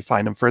out, and you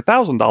find them for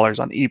 $1,000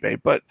 on eBay.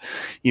 But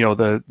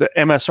the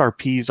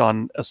MSRPs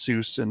on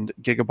Asus and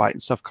Gigabyte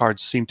and stuff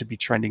cards seem to be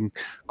trending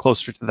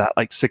closer to that,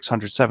 like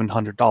 $600,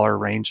 $700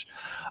 range.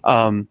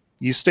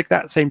 You stick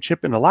that same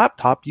chip in a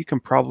laptop, you can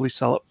probably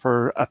sell it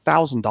for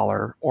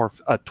 $1,000 or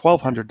a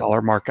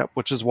 $1,200 markup,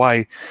 which is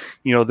why,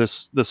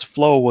 this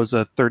Flow was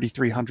a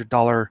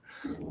 $3,300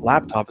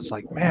 laptop. It's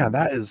like, man,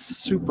 that is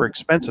super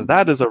expensive.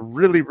 That is a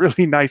really,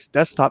 really nice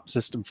desktop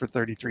system for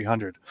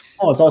 $3,300.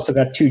 Oh, it's also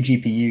got 2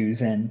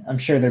 GPUs, and I'm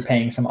sure they're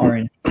paying some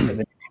R&D for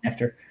the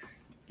connector.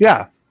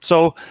 Yeah.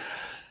 So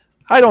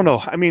I don't know.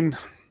 I mean,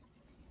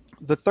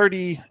 the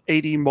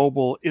 3080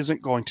 mobile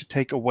isn't going to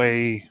take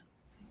away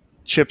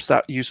chips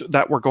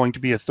that were going to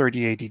be a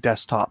 3080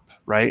 desktop,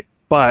 right?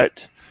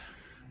 But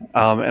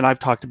and I've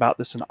talked about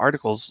this in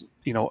articles,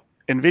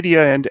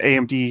 NVIDIA and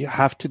AMD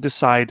have to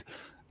decide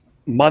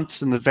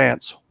months in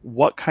advance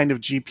what kind of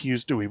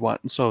GPUs do we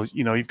want. And so,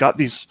 you've got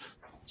these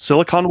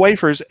silicon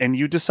wafers, and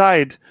you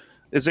decide,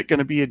 is it going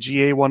to be a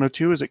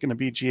GA102? Is it going to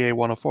be a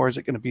GA104? Is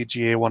it going to be a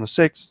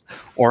GA106?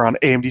 Or on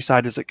AMD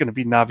side, is it going to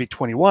be Navi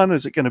 21?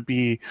 Is it going to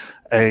be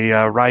a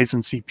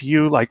Ryzen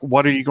CPU? Like,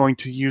 what are you going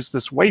to use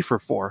this wafer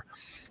for?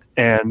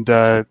 And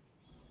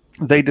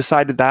they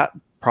decided that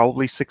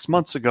probably 6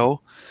 months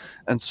ago.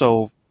 And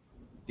so,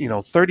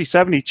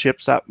 3070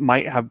 chips that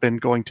might have been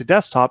going to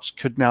desktops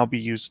could now be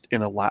used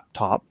in a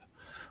laptop.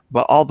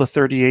 But all the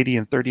 3080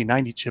 and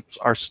 3090 chips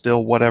are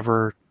still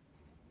whatever,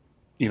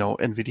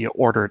 NVIDIA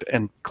ordered.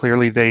 And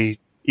clearly they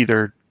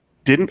either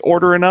didn't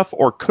order enough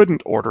or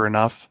couldn't order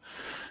enough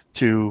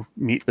to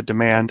meet the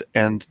demand.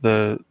 And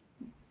the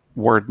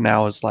word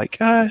now is like,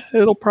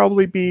 it'll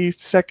probably be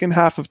second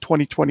half of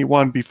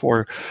 2021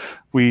 before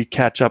we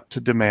catch up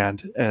to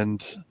demand.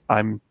 And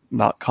I'm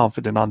not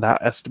confident on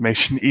that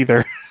estimation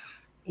either.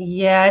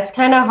 Yeah, it's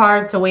kind of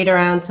hard to wait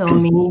around till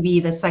maybe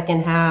the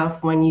second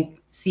half when you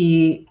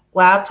see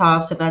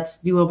laptops, if that's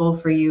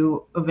doable for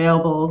you,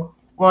 available,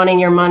 wanting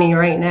your money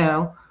right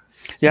now.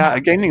 Yeah,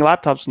 a gaming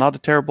laptop's not a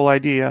terrible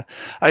idea.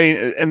 I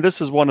mean, and this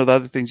is one of the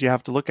other things you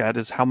have to look at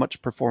is how much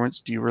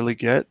performance do you really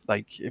get?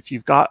 Like, if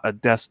you've got a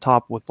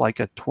desktop with like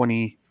a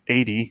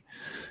 2080,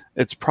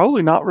 it's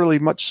probably not really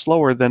much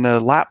slower than a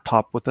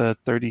laptop with a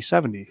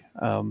 3070.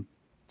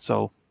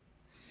 So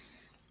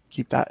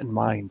keep that in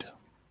mind.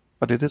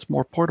 But it is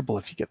more portable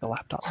if you get the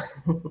laptop.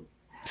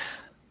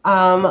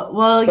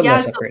 Well, But yeah.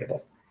 less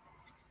upgradable.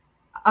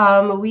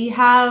 We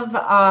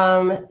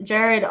have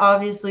Jared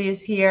obviously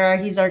is here.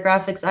 He's our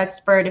graphics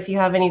expert. If you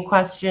have any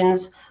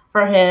questions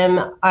for him,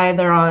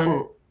 either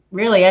on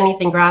really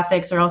anything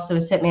graphics or also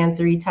his Hitman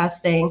 3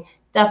 testing,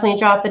 definitely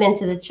drop it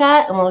into the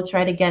chat and we'll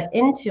try to get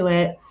into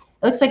it.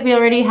 It looks like we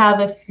already have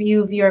a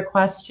few viewer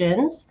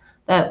questions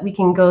that we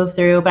can go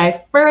through, but I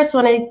first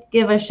want to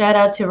give a shout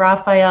out to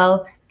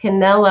Rafael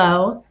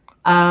Canelo.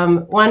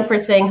 One for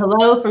saying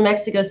hello from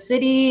Mexico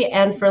City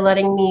and for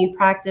letting me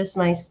practice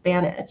my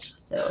Spanish.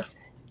 So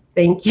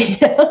thank you.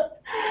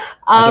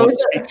 I don't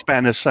speak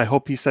Spanish. I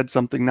hope he said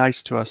something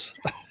nice to us.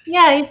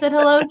 Yeah, he said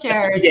hello,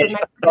 Jared from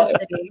Mexico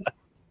City.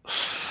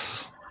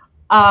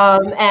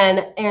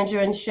 And Andrew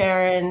and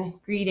Sharon,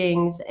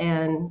 greetings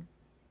and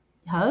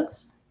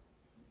hugs.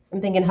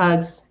 I'm thinking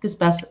hugs because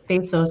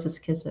Bezos is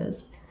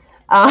kisses.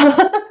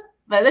 But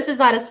this is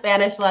not a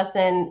Spanish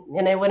lesson,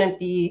 and it wouldn't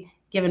be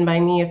given by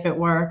me if it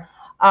were.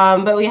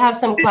 But we have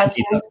some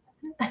questions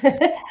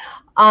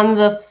on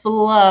the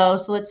flow.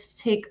 So let's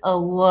take a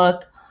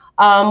look.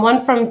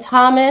 One from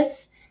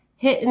Thomas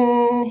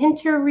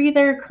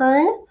Hinterreither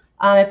Kern.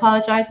 I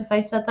apologize if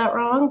I said that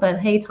wrong, but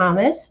hey,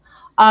 Thomas.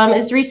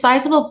 Is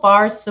resizable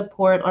bar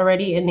support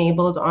already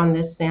enabled on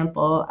this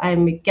sample?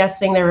 I'm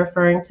guessing they're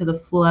referring to the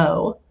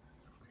Flow,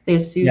 the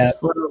ASUS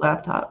Flow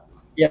laptop.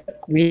 Yeah,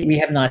 we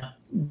have not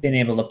been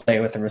able to play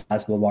with the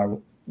resizable bar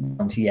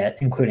ones yet,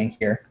 including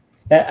here.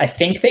 I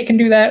think they can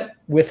do that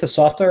with the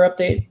software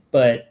update,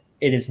 but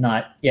it is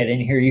not yet in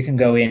here. You can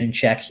go in and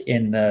check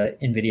in the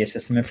NVIDIA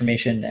system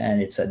information,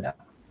 and it's a no.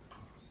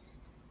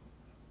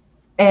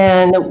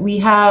 And we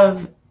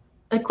have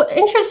an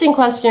interesting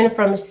question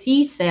from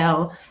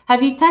C-Sale.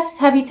 Have you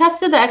tested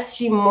the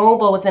XG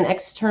Mobile with an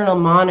external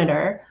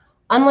monitor?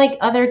 Unlike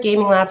other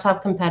gaming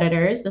laptop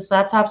competitors, this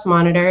laptop's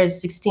monitor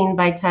is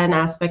 16:10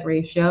 aspect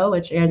ratio,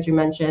 which Andrew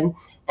mentioned,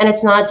 and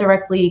it's not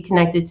directly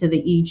connected to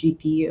the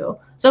eGPU.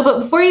 So, but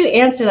before you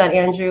answer that,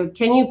 Andrew,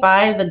 can you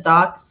buy the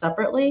dock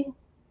separately?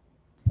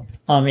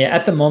 Yeah,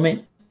 at the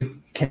moment, you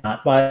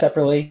cannot buy it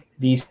separately.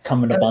 These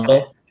come in a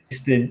bundle.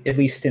 At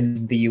least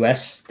in the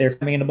US, they're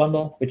coming in a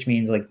bundle, which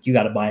means like you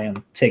got to buy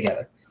them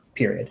together,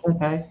 period.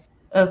 Okay.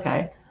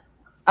 Okay.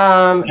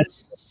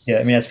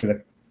 That's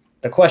for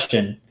the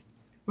question.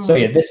 So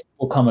yeah, this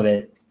will come with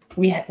it.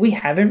 We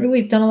haven't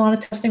really done a lot of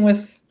testing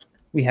with.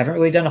 We haven't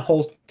really done a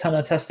whole ton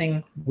of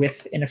testing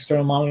with an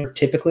external monitor.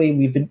 Typically,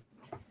 we've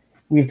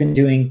been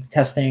doing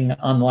testing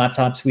on the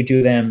laptops. We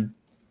do them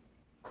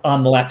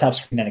on the laptop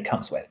screen that it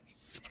comes with,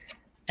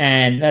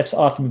 and that's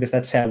often because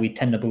that's how we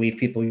tend to believe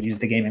people use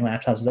the gaming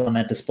laptops on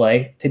that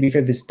display. To be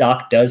fair, this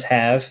dock does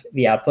have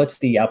the outputs.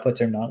 The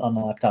outputs are not on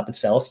the laptop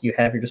itself. You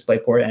have your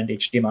DisplayPort and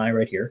HDMI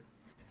right here.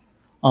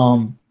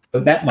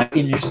 But that might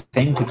be an interesting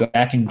thing to go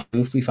back and do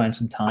if we find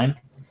some time.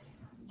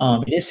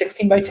 It is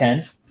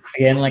 16:10.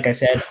 Again, like I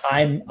said,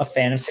 I'm a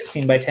fan of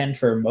 16:10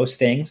 for most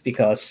things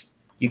because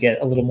you get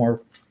a little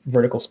more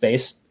vertical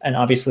space, and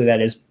obviously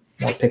that is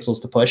more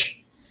pixels to push.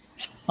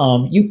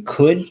 You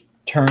could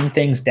turn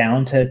things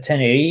down to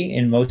 1080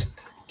 in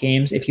most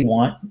games if you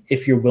want,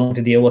 if you're willing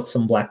to deal with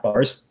some black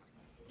bars.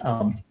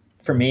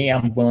 For me,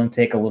 I'm willing to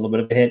take a little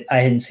bit of a hit.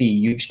 I didn't see a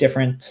huge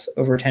difference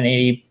over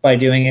 1080 by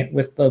doing it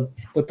with the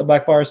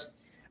black bars.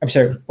 I'm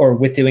sorry, or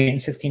with doing it in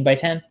 16 by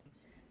 10.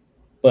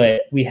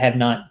 But we have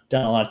not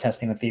done a lot of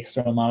testing with the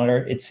external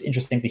monitor. It's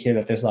interesting to hear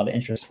that there's a lot of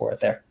interest for it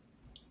there.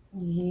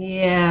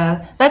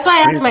 Yeah, that's why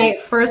I asked my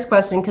first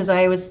question, because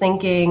I was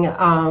thinking,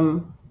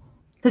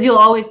 because you'll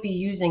always be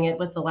using it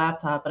with the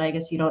laptop, but I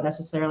guess you don't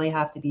necessarily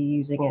have to be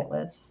using it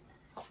with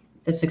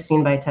the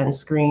 16 by 10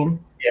 screen.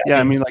 Yeah,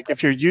 I mean, like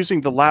if you're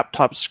using the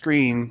laptop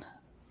screen,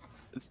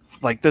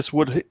 like this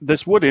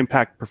would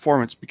impact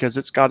performance, because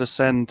it's got to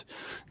send,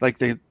 like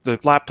the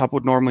laptop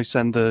would normally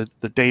send the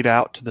data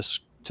out to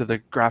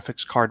the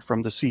graphics card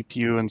from the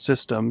CPU and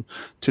system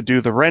to do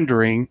the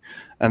rendering,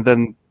 and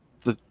then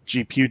the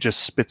GPU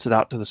just spits it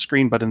out to the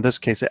screen. But in this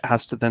case, it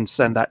has to then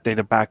send that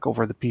data back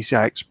over the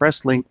PCI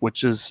Express link,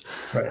 which is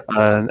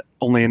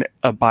only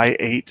a by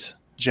 8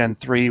 Gen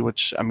 3,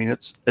 which, I mean,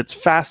 it's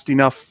fast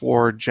enough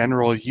for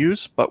general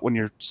use, but when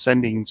you're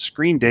sending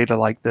screen data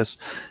like this,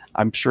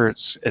 I'm sure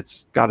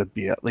it's got to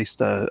be at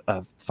least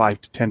a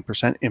 5 to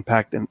 10%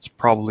 impact, and it's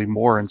probably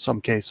more in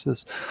some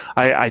cases.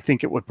 I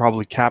think it would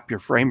probably cap your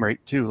frame rate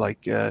too.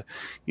 Like, you're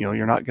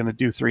not going to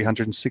do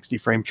 360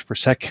 frames per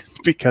second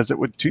because it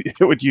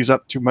would use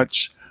up too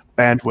much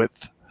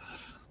bandwidth.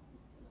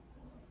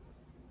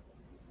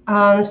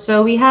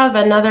 So we have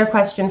another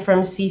question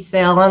from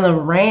C-Sale on the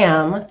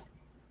RAM.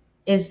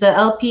 Is the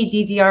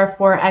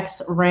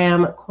LPDDR4X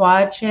RAM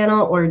quad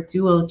channel or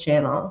dual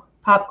channel?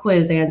 Pop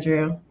quiz,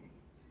 Andrew.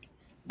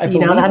 You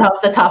know that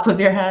off the top of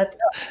your head?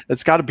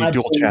 It's got to be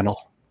dual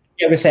channel.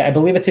 Yeah, I would say I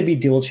believe it to be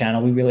dual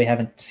channel. We really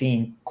haven't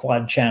seen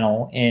quad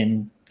channel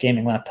in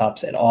gaming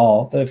laptops at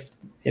all.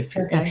 If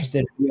you're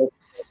interested,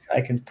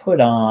 I can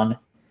put on,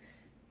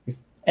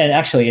 and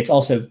actually it's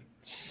also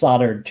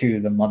soldered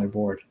to the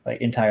motherboard, like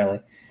entirely.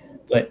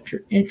 But if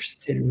you're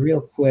interested,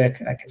 real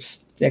quick, I can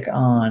stick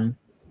on.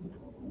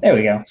 There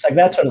we go. So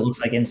that's what it looks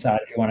like inside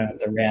if you want to have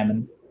the RAM,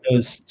 and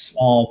those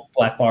small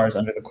black bars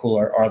under the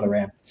cooler are the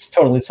RAM. It's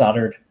totally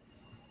soldered,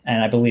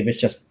 and I believe it's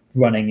just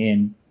running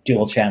in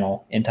dual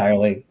channel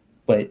entirely,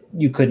 but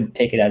you couldn't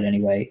take it out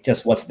anyway.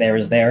 Just what's there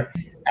is there.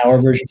 Our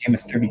version came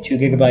with 32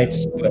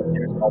 gigabytes, but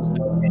there's also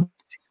a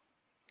 6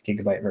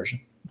 gigabyte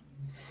version.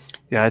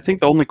 Yeah, I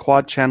think the only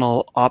quad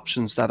channel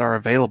options that are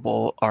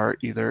available are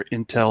either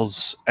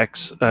Intel's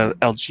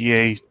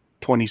LGA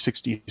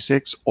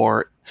 2066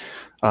 or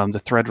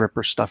the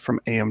Threadripper stuff from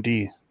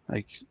AMD.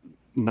 Like,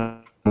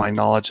 none of my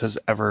knowledge has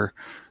ever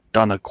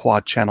done a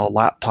quad channel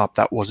laptop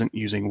that wasn't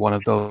using one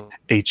of those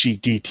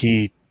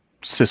HEDT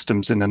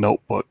systems in the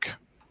notebook.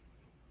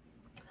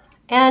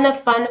 And a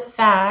fun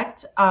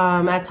fact,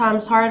 at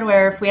Tom's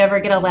Hardware, if we ever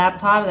get a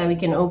laptop that we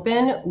can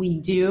open, we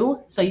do.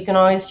 So you can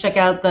always check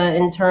out the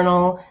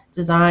internal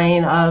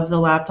design of the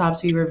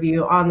laptops we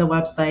review on the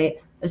website,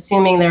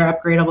 assuming they're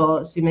upgradable,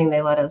 assuming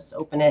they let us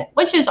open it,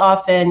 which is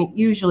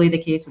usually the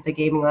case with the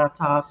gaming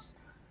laptops.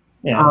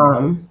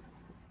 Yeah.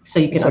 So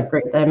you can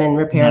upgrade them and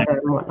repair them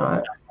and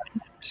whatnot.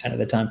 90% of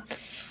the time.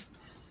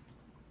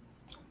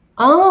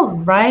 All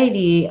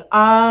righty.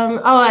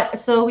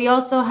 So we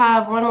also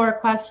have one more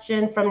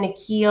question from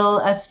Nikhil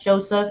S.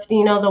 Joseph. Do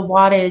you know the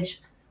wattage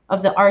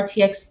of the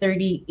RTX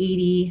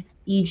 3080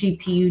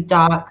 eGPU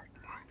dock?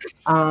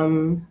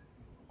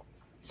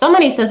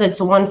 Somebody says it's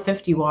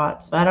 150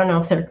 watts, but I don't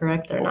know if they're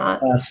correct or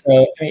not.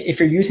 So if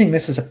you're using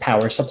this as a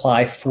power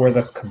supply for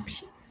the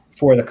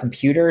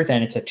computer,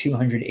 then it's a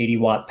 280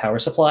 watt power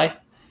supply.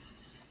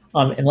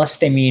 Unless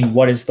they mean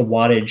what is the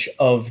wattage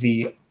of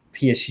the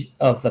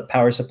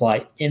power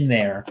supply in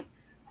there,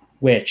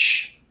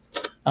 which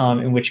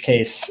in which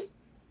case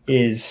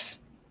is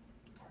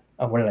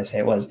what did I say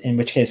it was? In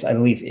which case I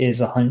believe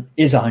is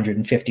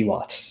 150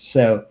 watts.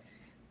 So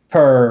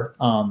per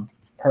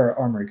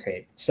Armoury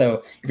Crate.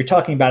 So if you're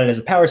talking about it as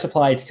a power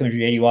supply, it's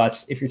 280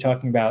 watts. If you're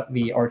talking about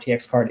the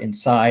RTX card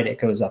inside, it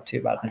goes up to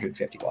about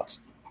 150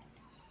 watts.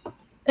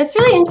 It's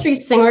really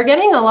interesting. We're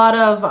getting a lot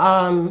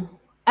of,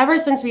 ever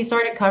since we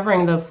started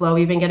covering the Flow,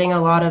 we've been getting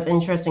a lot of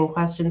interesting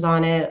questions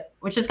on it,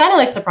 which is kind of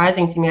like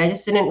surprising to me. I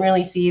just didn't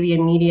really see the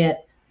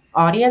immediate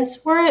audience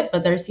for it,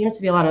 but there seems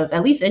to be a lot of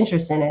at least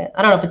interest in it.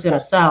 I don't know if it's going to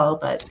sell,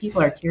 but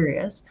people are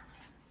curious.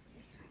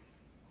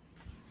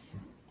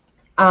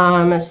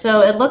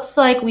 So it looks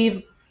like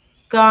we've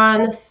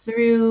gone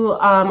through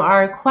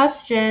our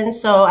questions.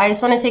 So I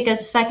just want to take a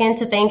second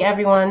to thank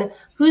everyone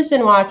who's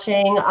been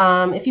watching.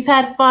 If you've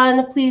had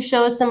fun, please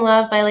show us some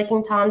love by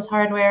liking Tom's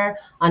Hardware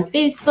on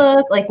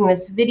Facebook, liking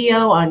this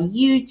video on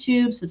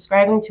YouTube,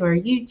 subscribing to our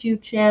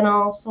YouTube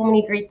channel. So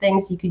many great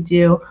things you could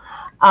do.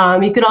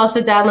 You could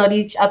also download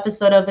each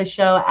episode of the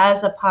show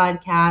as a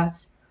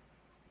podcast.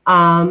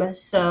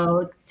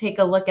 So take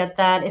a look at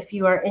that if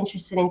you are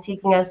interested in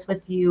taking us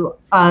with you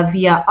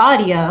via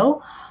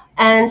audio.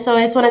 And so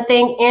I just want to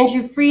thank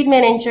Andrew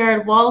Friedman and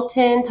Jared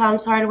Walton,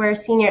 Tom's Hardware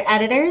senior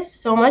editors,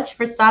 so much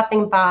for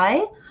stopping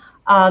by.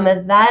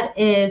 That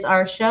is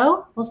our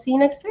show. We'll see you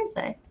next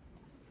Thursday.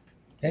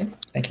 Okay,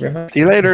 thank you very much. See you later.